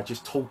mouth's dry,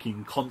 just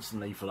talking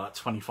constantly for like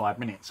 25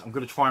 minutes. I'm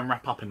going to try and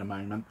wrap up in a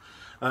moment.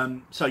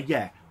 So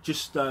yeah,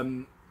 just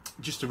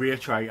to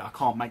reiterate, I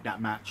can't make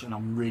that match and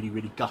I'm really,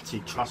 really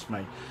gutted, trust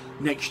me.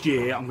 Next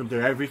year, I'm going to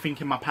do everything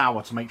in my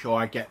power to make sure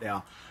I get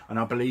there. And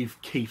I believe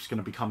Keith's going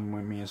to be coming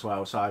with me as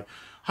well. So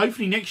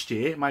hopefully next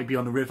year, it may be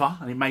on the river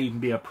and it may even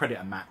be a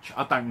predator match.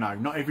 I don't know.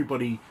 Not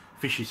everybody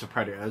fishes for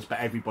predators, but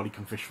everybody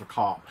can fish for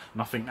carp.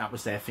 And I think that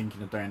was their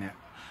thinking of doing it.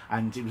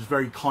 And it was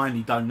very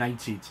kindly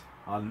donated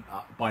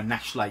by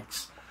Nash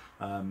Lakes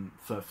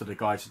for the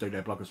guys to do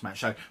their bloggers match.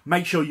 So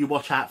make sure you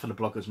watch out for the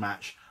bloggers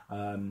match.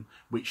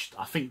 Which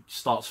I think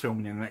starts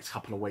filming in the next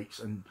couple of weeks,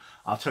 and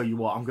I'll tell you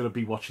what, I'm going to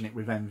be watching it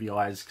with envy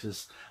eyes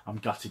because I'm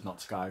gutted not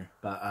to go,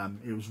 but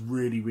it was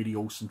really, really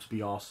awesome to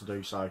be asked to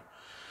do so.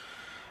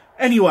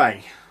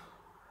 Anyway,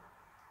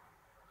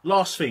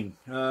 last thing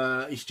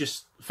is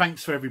just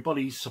thanks for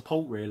everybody's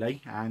support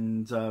really,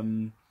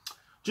 and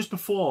just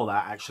before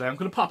that actually I'm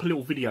going to put up a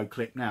little video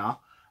clip now,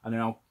 and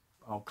then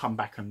I'll come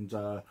back and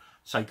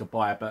say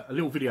goodbye. But a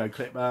little video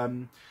clip,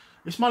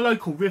 it's my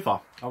local river.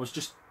 I was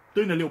just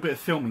doing a little bit of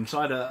filming, so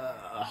I had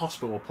a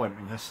hospital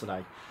appointment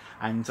yesterday,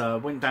 and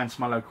went down to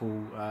my local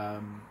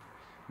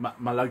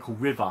my local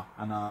river,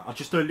 and I'll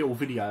just do a little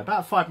video,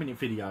 about a 5-minute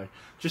video,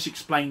 just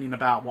explaining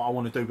about what I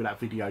want to do with that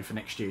video for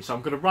next year. So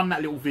I'm going to run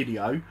that little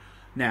video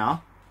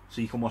now,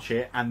 so you can watch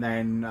it, and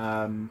then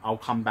I'll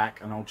come back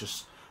and I'll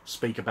just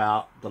speak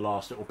about the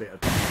last little bit of...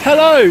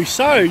 Hello,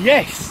 so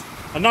yes,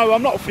 I know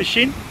I'm not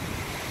fishing.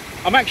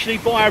 I'm actually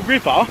by a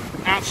river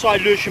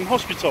outside Lewisham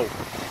Hospital.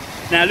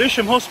 Now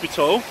Lewisham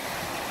Hospital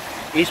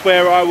is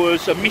where I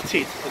was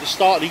admitted at the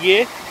start of the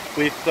year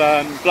with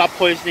blood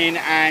poisoning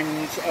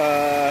and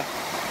I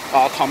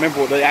can't remember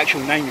what the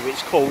actual name of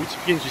it's called. It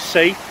begins with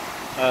C.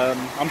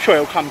 I'm sure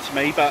it'll come to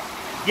me, but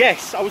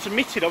yes, I was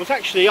admitted. I was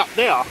actually up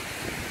there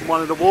in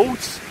one of the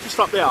wards, just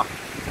up there.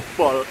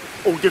 Well,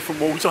 all different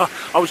wards. I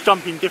was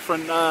jumping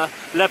different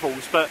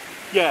levels, but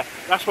yeah,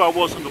 that's where I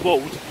was on the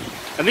ward.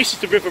 And this is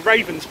the River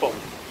Ravensbourne,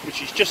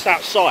 which is just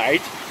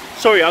outside.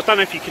 Sorry, I don't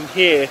know if you can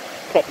hear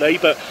properly,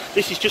 but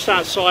this is just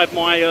outside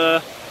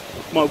my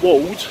my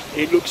ward.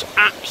 It looks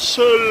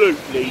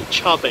absolutely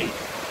chubby.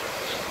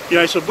 You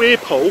know, it's a weir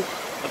pool.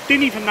 I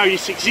didn't even know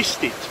this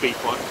existed, to be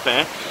quite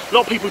fair. A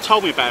lot of people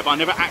told me about it, but I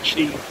never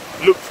actually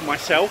looked for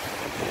myself.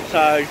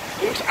 So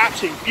it looks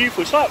absolutely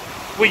beautiful. It's like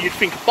where you'd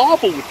think a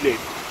barbel would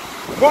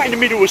live, right in the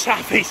middle of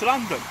South East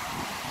London.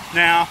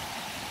 Now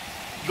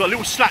you've got a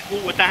little slack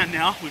water down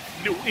there with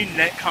a little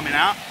inlet coming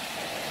out,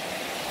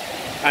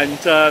 and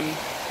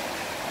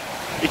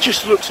it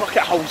just looks like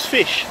it holds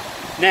fish.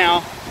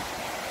 Now,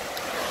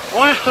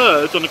 I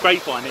heard on the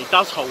grapevine that it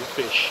does hold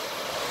fish.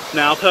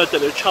 Now, I've heard that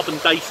there are chub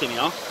and dace in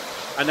here,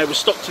 and they were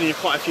stocked in here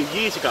quite a few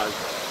years ago.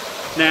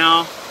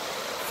 Now,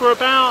 for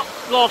about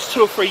last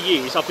 2 or 3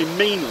 years, I've been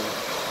meaning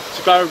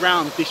to go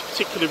around this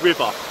particular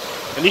river.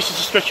 And this is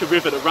a stretch of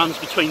river that runs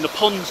between the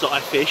ponds that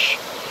I fish,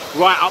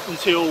 right up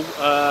until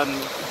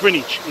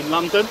Greenwich in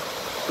London,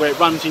 where it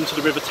runs into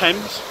the River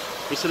Thames.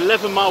 It's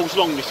 11 miles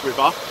long, this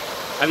river.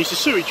 And it's a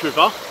sewage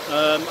river,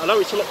 although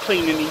it's a lot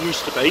cleaner than it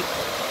used to be.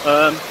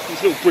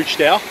 There's a little bridge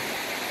there,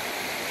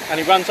 and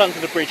it runs under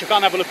the bridge. I'll go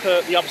and have a look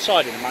at the other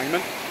side in a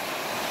moment.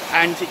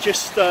 And it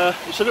just,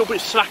 it's a little bit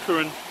slacker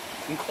and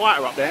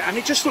quieter up there. And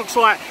it just looks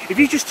like, if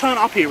you just turn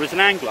up here as an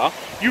angler,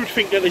 you would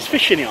think that there's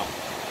fish in here.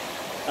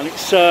 And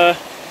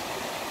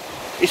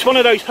it's one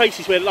of those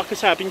places where, like I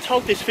say, I've been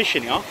told there's fish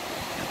in here,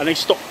 and they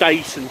stock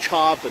dace and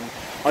chub, and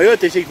I heard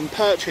there's even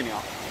perch in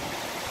here.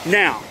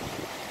 Now,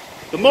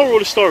 the moral of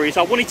the story is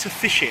I wanted to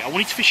fish it. I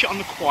wanted to fish it on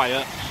the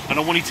quiet, and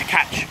I wanted to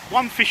catch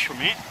one fish from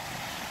it,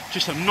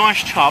 just a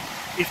nice chub.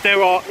 If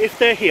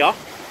they're here,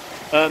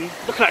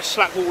 Look at that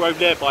slack water over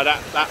there by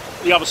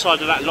the other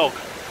side of that log.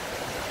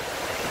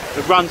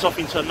 It runs off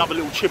into another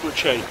little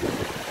tributary.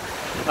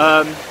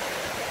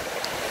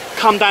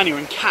 Come down here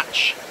and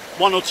catch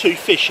 1 or 2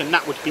 fish and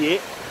that would be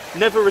it.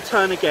 Never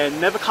return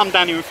again, never come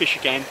down here and fish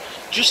again,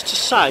 just to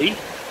say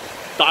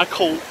that I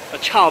caught a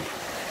chub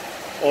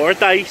or a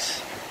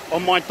dace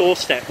on my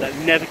doorstep that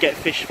never get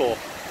fished for.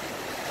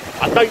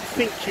 I don't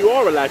think you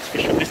are allowed to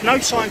fish them. There's no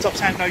signs up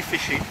saying no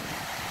fishing.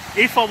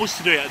 If I was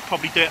to do it, I'd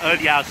probably do it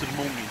early hours of the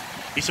morning.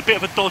 It's a bit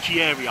of a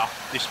dodgy area,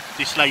 this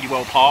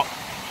Ladywell Park.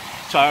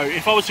 So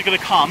if I was going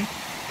to come,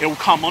 it will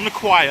come on the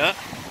quiet,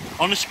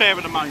 on the spare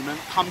at the moment,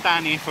 come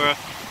down here for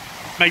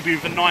maybe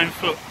with a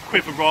 9-foot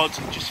quiver rod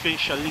and just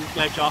fish a link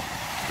ledger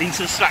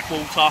into the slack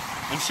water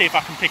and see if I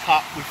can pick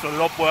up with a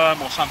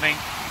lobworm or something,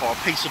 or a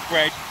piece of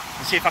bread,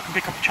 and see if I can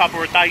pick up a chub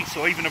or a dace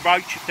or even a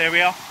roach if they're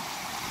here.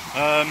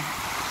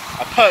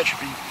 A perch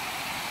would be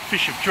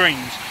fish of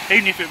dreams,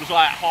 even if it was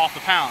like £half a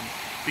pound,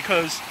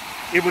 because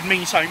it would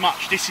mean so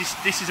much. This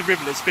is a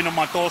river that's been on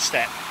my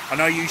doorstep, and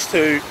I used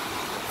to,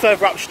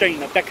 further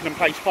upstream at Beckenham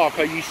Place Park,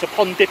 I used to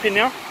pond dip in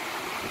there.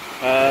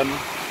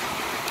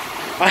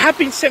 I have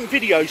been sent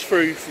videos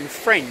through from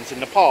friends in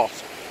the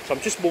past, so I'm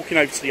just walking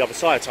over to the other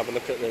side to have a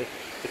look at the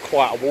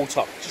quieter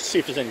water, just to see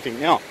if there's anything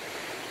there.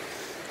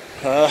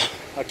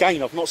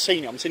 Again, I've not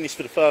seen it. I'm seeing this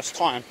for the first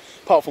time,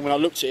 apart from when I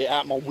looked at it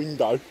out my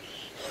window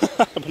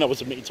when I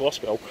was admitted to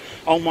hospital.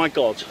 Oh my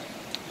god,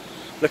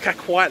 look how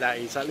quiet that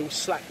is, that little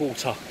slack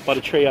water by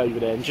the tree over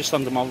there, and just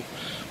under my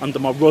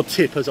rod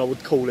tip, as I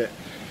would call it.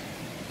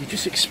 You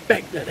just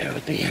expect that there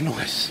would be a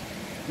nice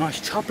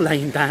chub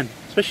laying down,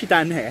 especially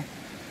down there,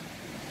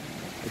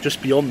 or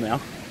just beyond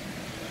now.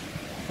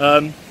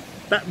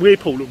 That weir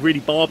pool looked really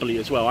barbally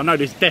as well. I know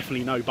there's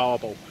definitely no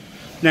barbel.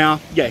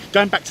 Now, yeah,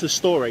 going back to the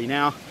story.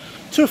 Now,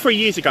 2 or 3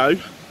 years ago,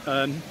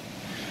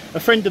 a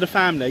friend of the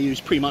family, who's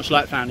pretty much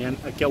like family,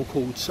 a girl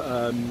called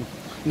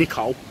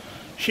Nicole,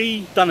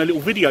 she done a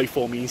little video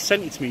for me and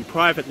sent it to me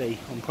privately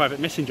on private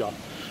messenger,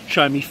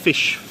 showing me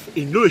fish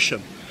in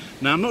Lewisham.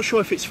 Now, I'm not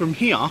sure if it's from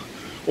here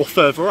or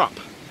further up,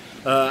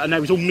 and they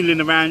was all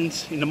milling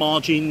around in the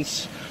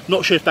margins.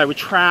 Not sure if they were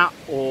trout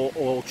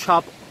or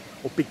chub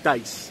or big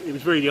dace. It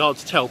was really hard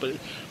to tell, but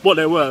what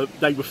they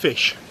were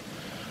fish.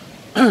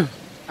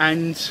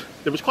 And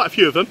there was quite a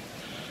few of them,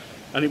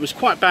 and it was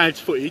quite bad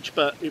footage,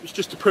 but it was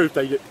just to prove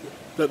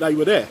that they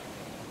were there.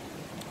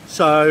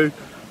 So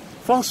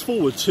fast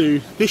forward to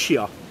this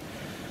year,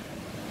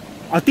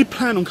 I did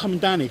plan on coming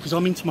down here because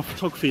I'm into my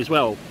photography as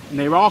well, and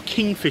there are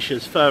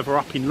kingfishers further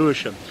up in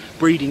Lewisham,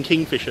 breeding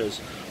kingfishers,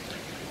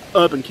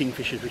 urban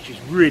kingfishers, which is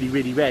really,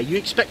 really rare. You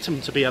expect them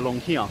to be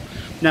along here.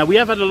 Now, we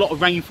have had a lot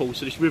of rainfall,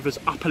 so this river's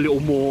up a little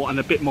more and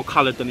a bit more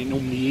coloured than it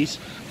normally is,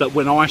 but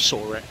when I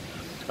saw it,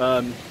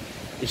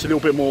 it's a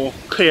little bit more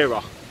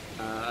clearer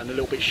and a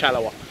little bit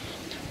shallower.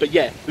 But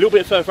yeah, a little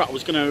bit further up, I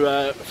was going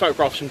to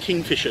photograph some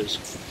kingfishers,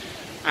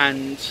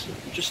 and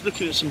just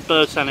looking at some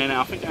birds down there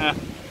now. I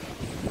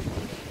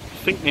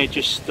think they're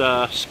just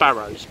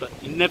sparrows, but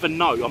you never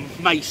know.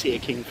 I may see a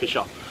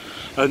kingfisher,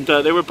 and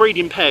they were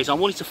breeding pairs. I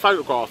wanted to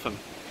photograph them,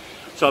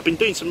 so I've been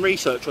doing some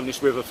research on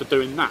this river for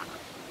doing that.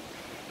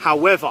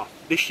 However,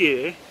 this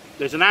year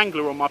there's an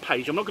angler on my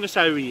page, I'm not going to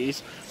say who he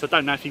is, so I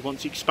don't know if he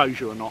wants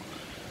exposure or not,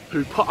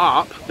 who put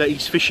up that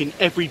he's fishing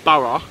every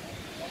borough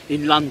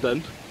in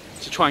London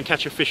to try and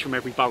catch a fish from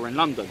every borough in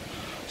London.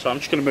 So I'm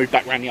just going to move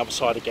back around the other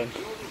side again.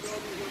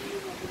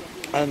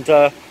 And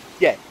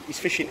yeah, he's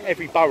fishing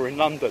every borough in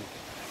London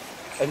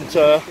and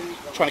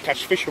trying to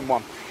catch fish from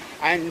one.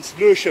 And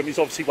Lewisham is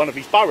obviously one of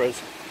his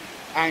boroughs.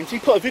 And he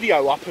put a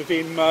video up of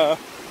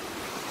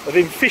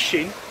him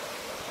fishing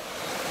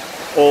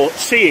or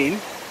seeing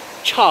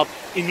chub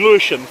in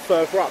Lewisham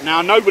further up. Now,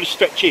 I know where the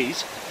stretch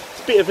is.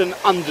 It's a bit of an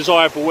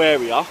undesirable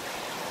area,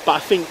 but I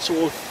think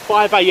sort of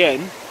 5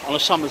 AM on a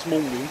summer's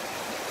morning,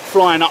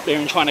 flying up there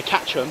and trying to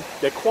catch them,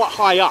 they're quite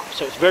high up,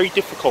 so it's very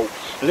difficult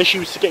unless you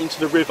was to get into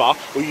the river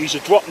or use a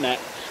drop net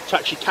to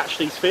actually catch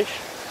these fish.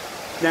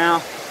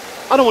 Now,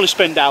 I don't want to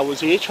spend hours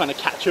here trying to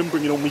catch them,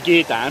 bringing all my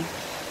gear down.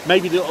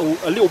 Maybe a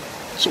little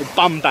sort of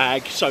bum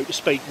bag, so to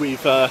speak,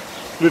 with a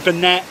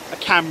net, a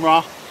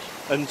camera,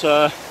 and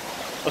a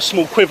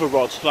small quiver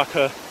rod, like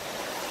a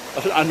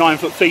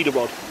 9-foot feeder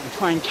rod, and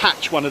try and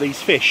catch one of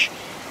these fish.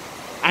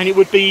 And it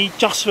would be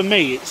just for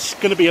me. It's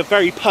going to be a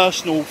very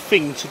personal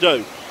thing to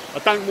do. I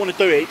don't want to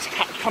do it to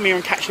come here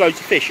and catch loads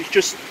of fish. It's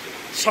just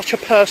such a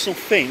personal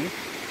thing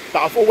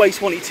that I've always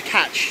wanted to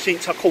catch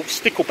since I caught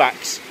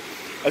sticklebacks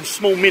and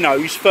small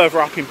minnows further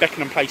up in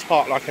Beckenham Place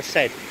Park, like I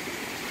said.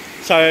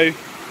 So,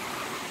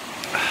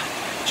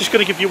 just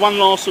going to give you one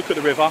last look at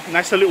the river, and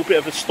that's a little bit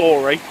of a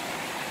story.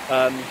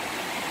 A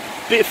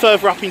bit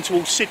further up in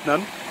towards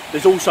Sydenham,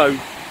 there's also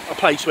a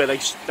place where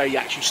they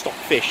actually stock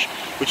fish,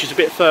 which is a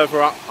bit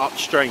further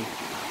upstream,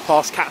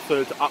 past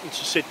Catford up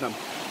into Sydenham,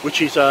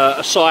 which is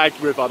a side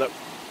river that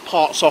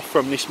parts off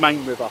from this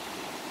main river.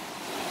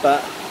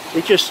 But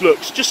it just look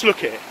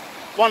at it.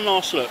 One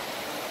last look.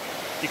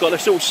 You've got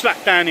this little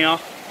slack down here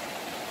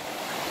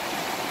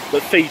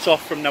that feeds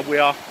off from the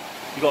weir.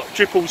 You've got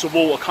dripples of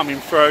water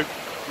coming through.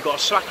 You've got a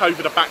slack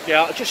over the back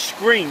there. It just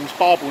screams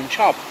barbel and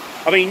chub.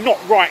 I mean, not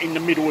right in the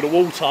middle of the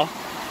water,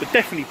 but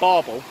definitely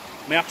barbel.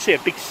 I mean, I can see a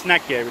big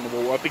snag there in the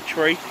water, a big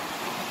tree.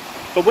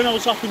 But when I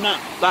was up in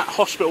that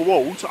hospital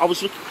ward,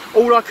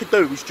 all I could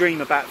do was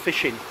dream about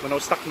fishing when I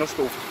was stuck in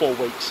hospital for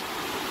 4 weeks.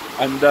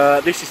 And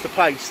this is the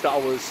place that I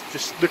was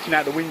just looking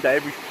out the window.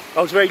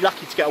 I was very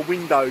lucky to get a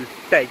window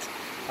bed.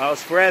 I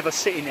was forever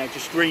sitting there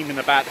just dreaming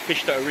about the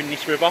fish that are in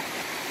this river.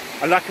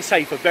 And like I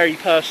say, for very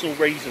personal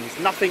reasons.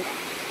 Nothing,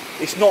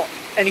 it's not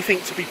anything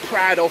to be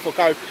proud of or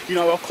go, you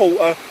know, I caught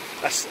a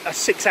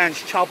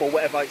 6-ounce chub or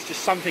whatever. It's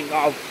just something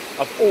that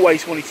I've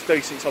always wanted to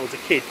do since I was a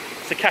kid,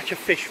 to catch a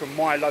fish from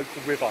my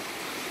local river.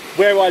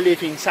 Where I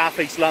live in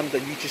southeast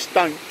London, you just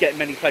don't get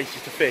many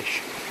places to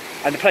fish.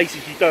 And the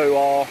places you do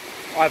are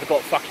either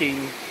got fucking,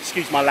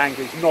 excuse my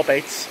language,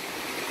 knobheads,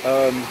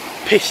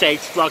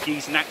 pissheads,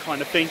 druggies and that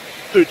kind of thing,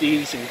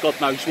 hoodies and God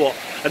knows what.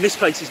 And this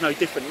place is no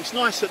different. It's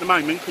nice at the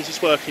moment because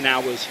it's working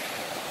hours.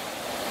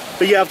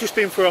 But yeah, I've just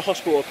been for a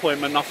hospital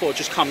appointment and I thought I'd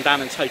just come down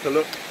and take a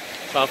look.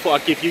 So I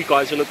thought I'd give you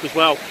guys a look as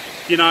well.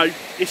 You know,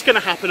 it's going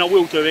to happen, I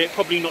will do it,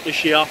 probably not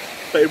this year,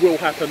 but it will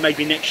happen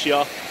maybe next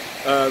year.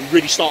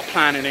 Really start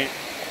planning it.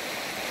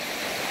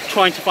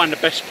 Trying to find the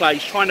best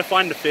place, trying to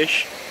find the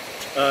fish.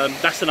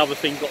 That's another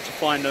thing, got to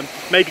find them.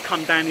 Maybe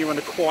come down here on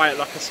the quiet,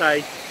 like I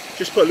say.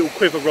 Just put a little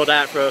quiver rod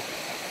out for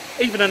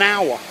even an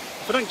hour.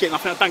 If I don't get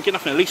nothing, I don't get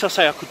nothing. At least I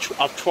say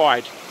I've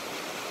tried.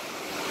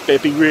 But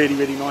it'd be really,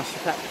 really nice to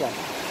catch one.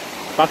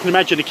 But I can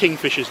imagine the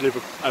kingfishers live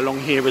along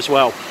here as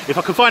well. If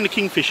I can find the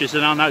kingfishers,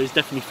 then I know there's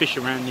definitely fish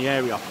around the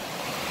area.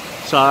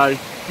 So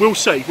we'll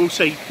see, we'll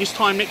see. This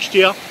time next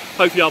year,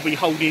 hopefully I'll be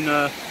holding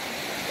a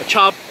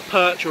chub,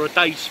 perch or a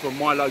dace from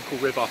my local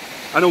river,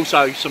 and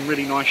also some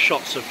really nice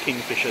shots of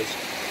kingfishers.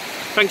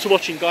 Thanks for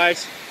watching,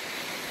 guys.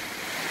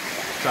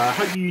 So I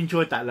hope you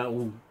enjoyed that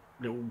little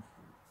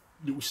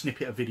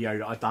snippet of video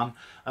that I've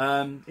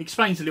done.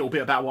 Explains a little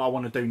bit about what I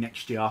want to do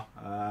next year,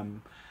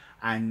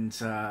 and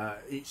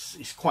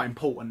it's quite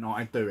important that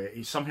I do it.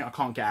 It's something I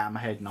can't get out of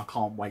my head, and I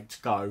can't wait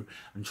to go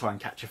and try and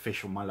catch a fish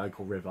from my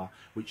local river,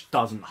 which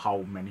doesn't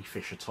hold many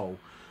fish at all.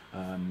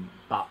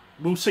 But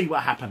we'll see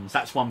what happens.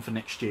 That's one for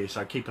next year,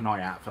 so keep an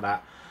eye out for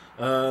that.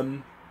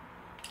 And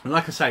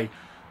like I say,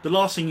 the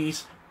last thing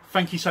is,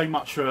 thank you so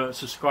much for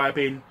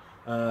subscribing.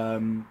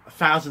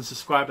 1,000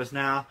 subscribers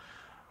now.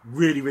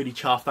 Really, really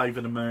chuffed,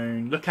 over the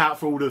moon. Look out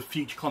for all the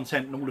future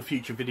content and all the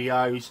future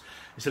videos.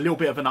 It's a little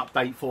bit of an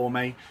update for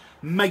me.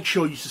 Make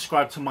sure you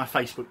subscribe to my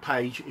Facebook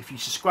page. If you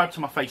subscribe to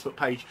my Facebook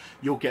page,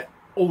 you'll get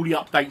all the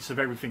updates of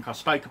everything I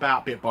spoke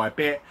about bit by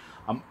bit.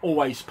 I'm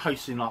always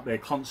posting up there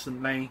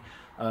constantly.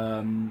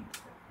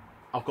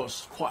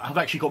 I've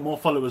actually got more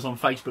followers on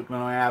Facebook than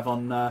I have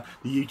on the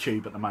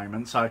YouTube at the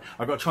moment, so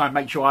I've got to try and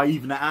make sure I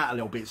even it out a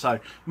little bit. So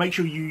make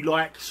sure you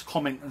like,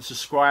 comment and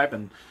subscribe,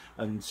 and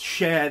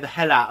share the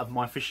hell out of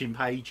my fishing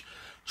page.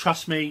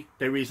 Trust me,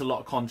 there is a lot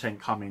of content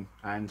coming,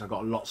 and I've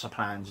got lots of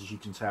plans, as you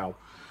can tell.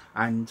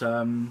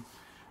 And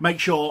make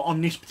sure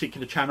on this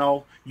particular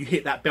channel you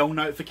hit that bell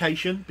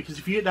notification, because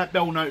if you hit that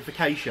bell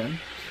notification,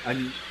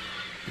 and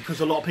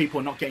because a lot of people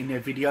are not getting their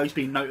videos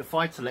being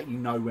notified to let you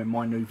know when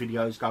my new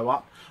videos go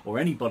up, or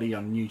anybody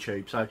on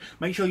YouTube, so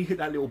make sure you hit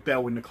that little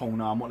bell in the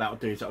corner, and what that'll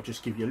do is it'll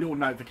just give you a little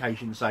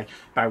notification to say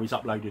Barry's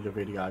uploaded a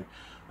video,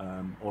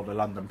 or the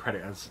London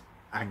Predators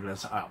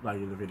anglers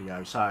uploaded the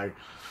video. So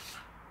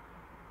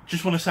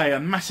just want to say a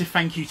massive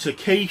thank you to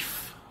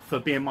Keith for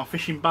being my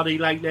fishing buddy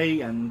lately,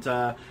 and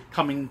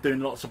coming doing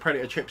lots of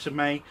predator trips with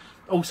me.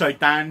 Also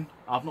Dan,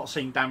 I've not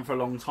seen Dan for a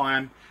long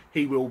time.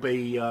 He'll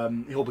be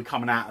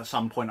coming out at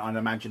some point, I'd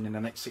imagine, in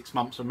the next 6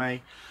 months with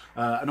me.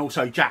 And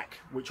also Jack,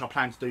 which I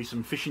plan to do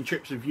some fishing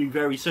trips with you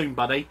very soon,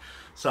 buddy.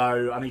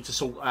 So I need to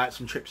sort out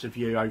some trips with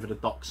you over the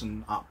docks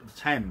and up the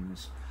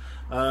Thames.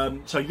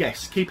 So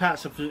yes, keep out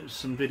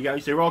some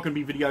videos. There are going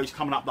to be videos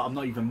coming up that I've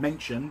not even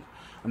mentioned,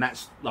 and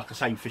that's, like I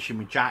say, fishing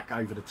with Jack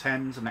over the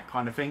Thames and that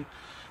kind of thing.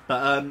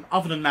 But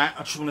other than that,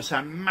 I just want to say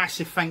a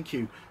massive thank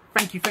you.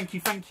 Thank you, thank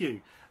you, thank you.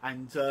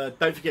 And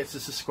don't forget to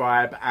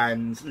subscribe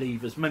and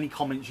leave as many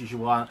comments as you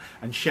want,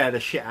 and share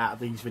the shit out of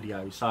these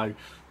videos. So,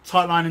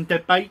 Tightline and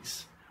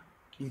Deadbaits,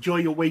 enjoy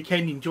your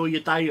weekend, enjoy your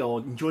day, or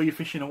enjoy your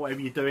fishing or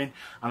whatever you're doing.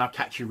 And I'll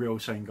catch you real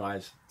soon,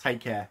 guys. Take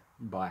care.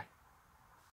 Bye.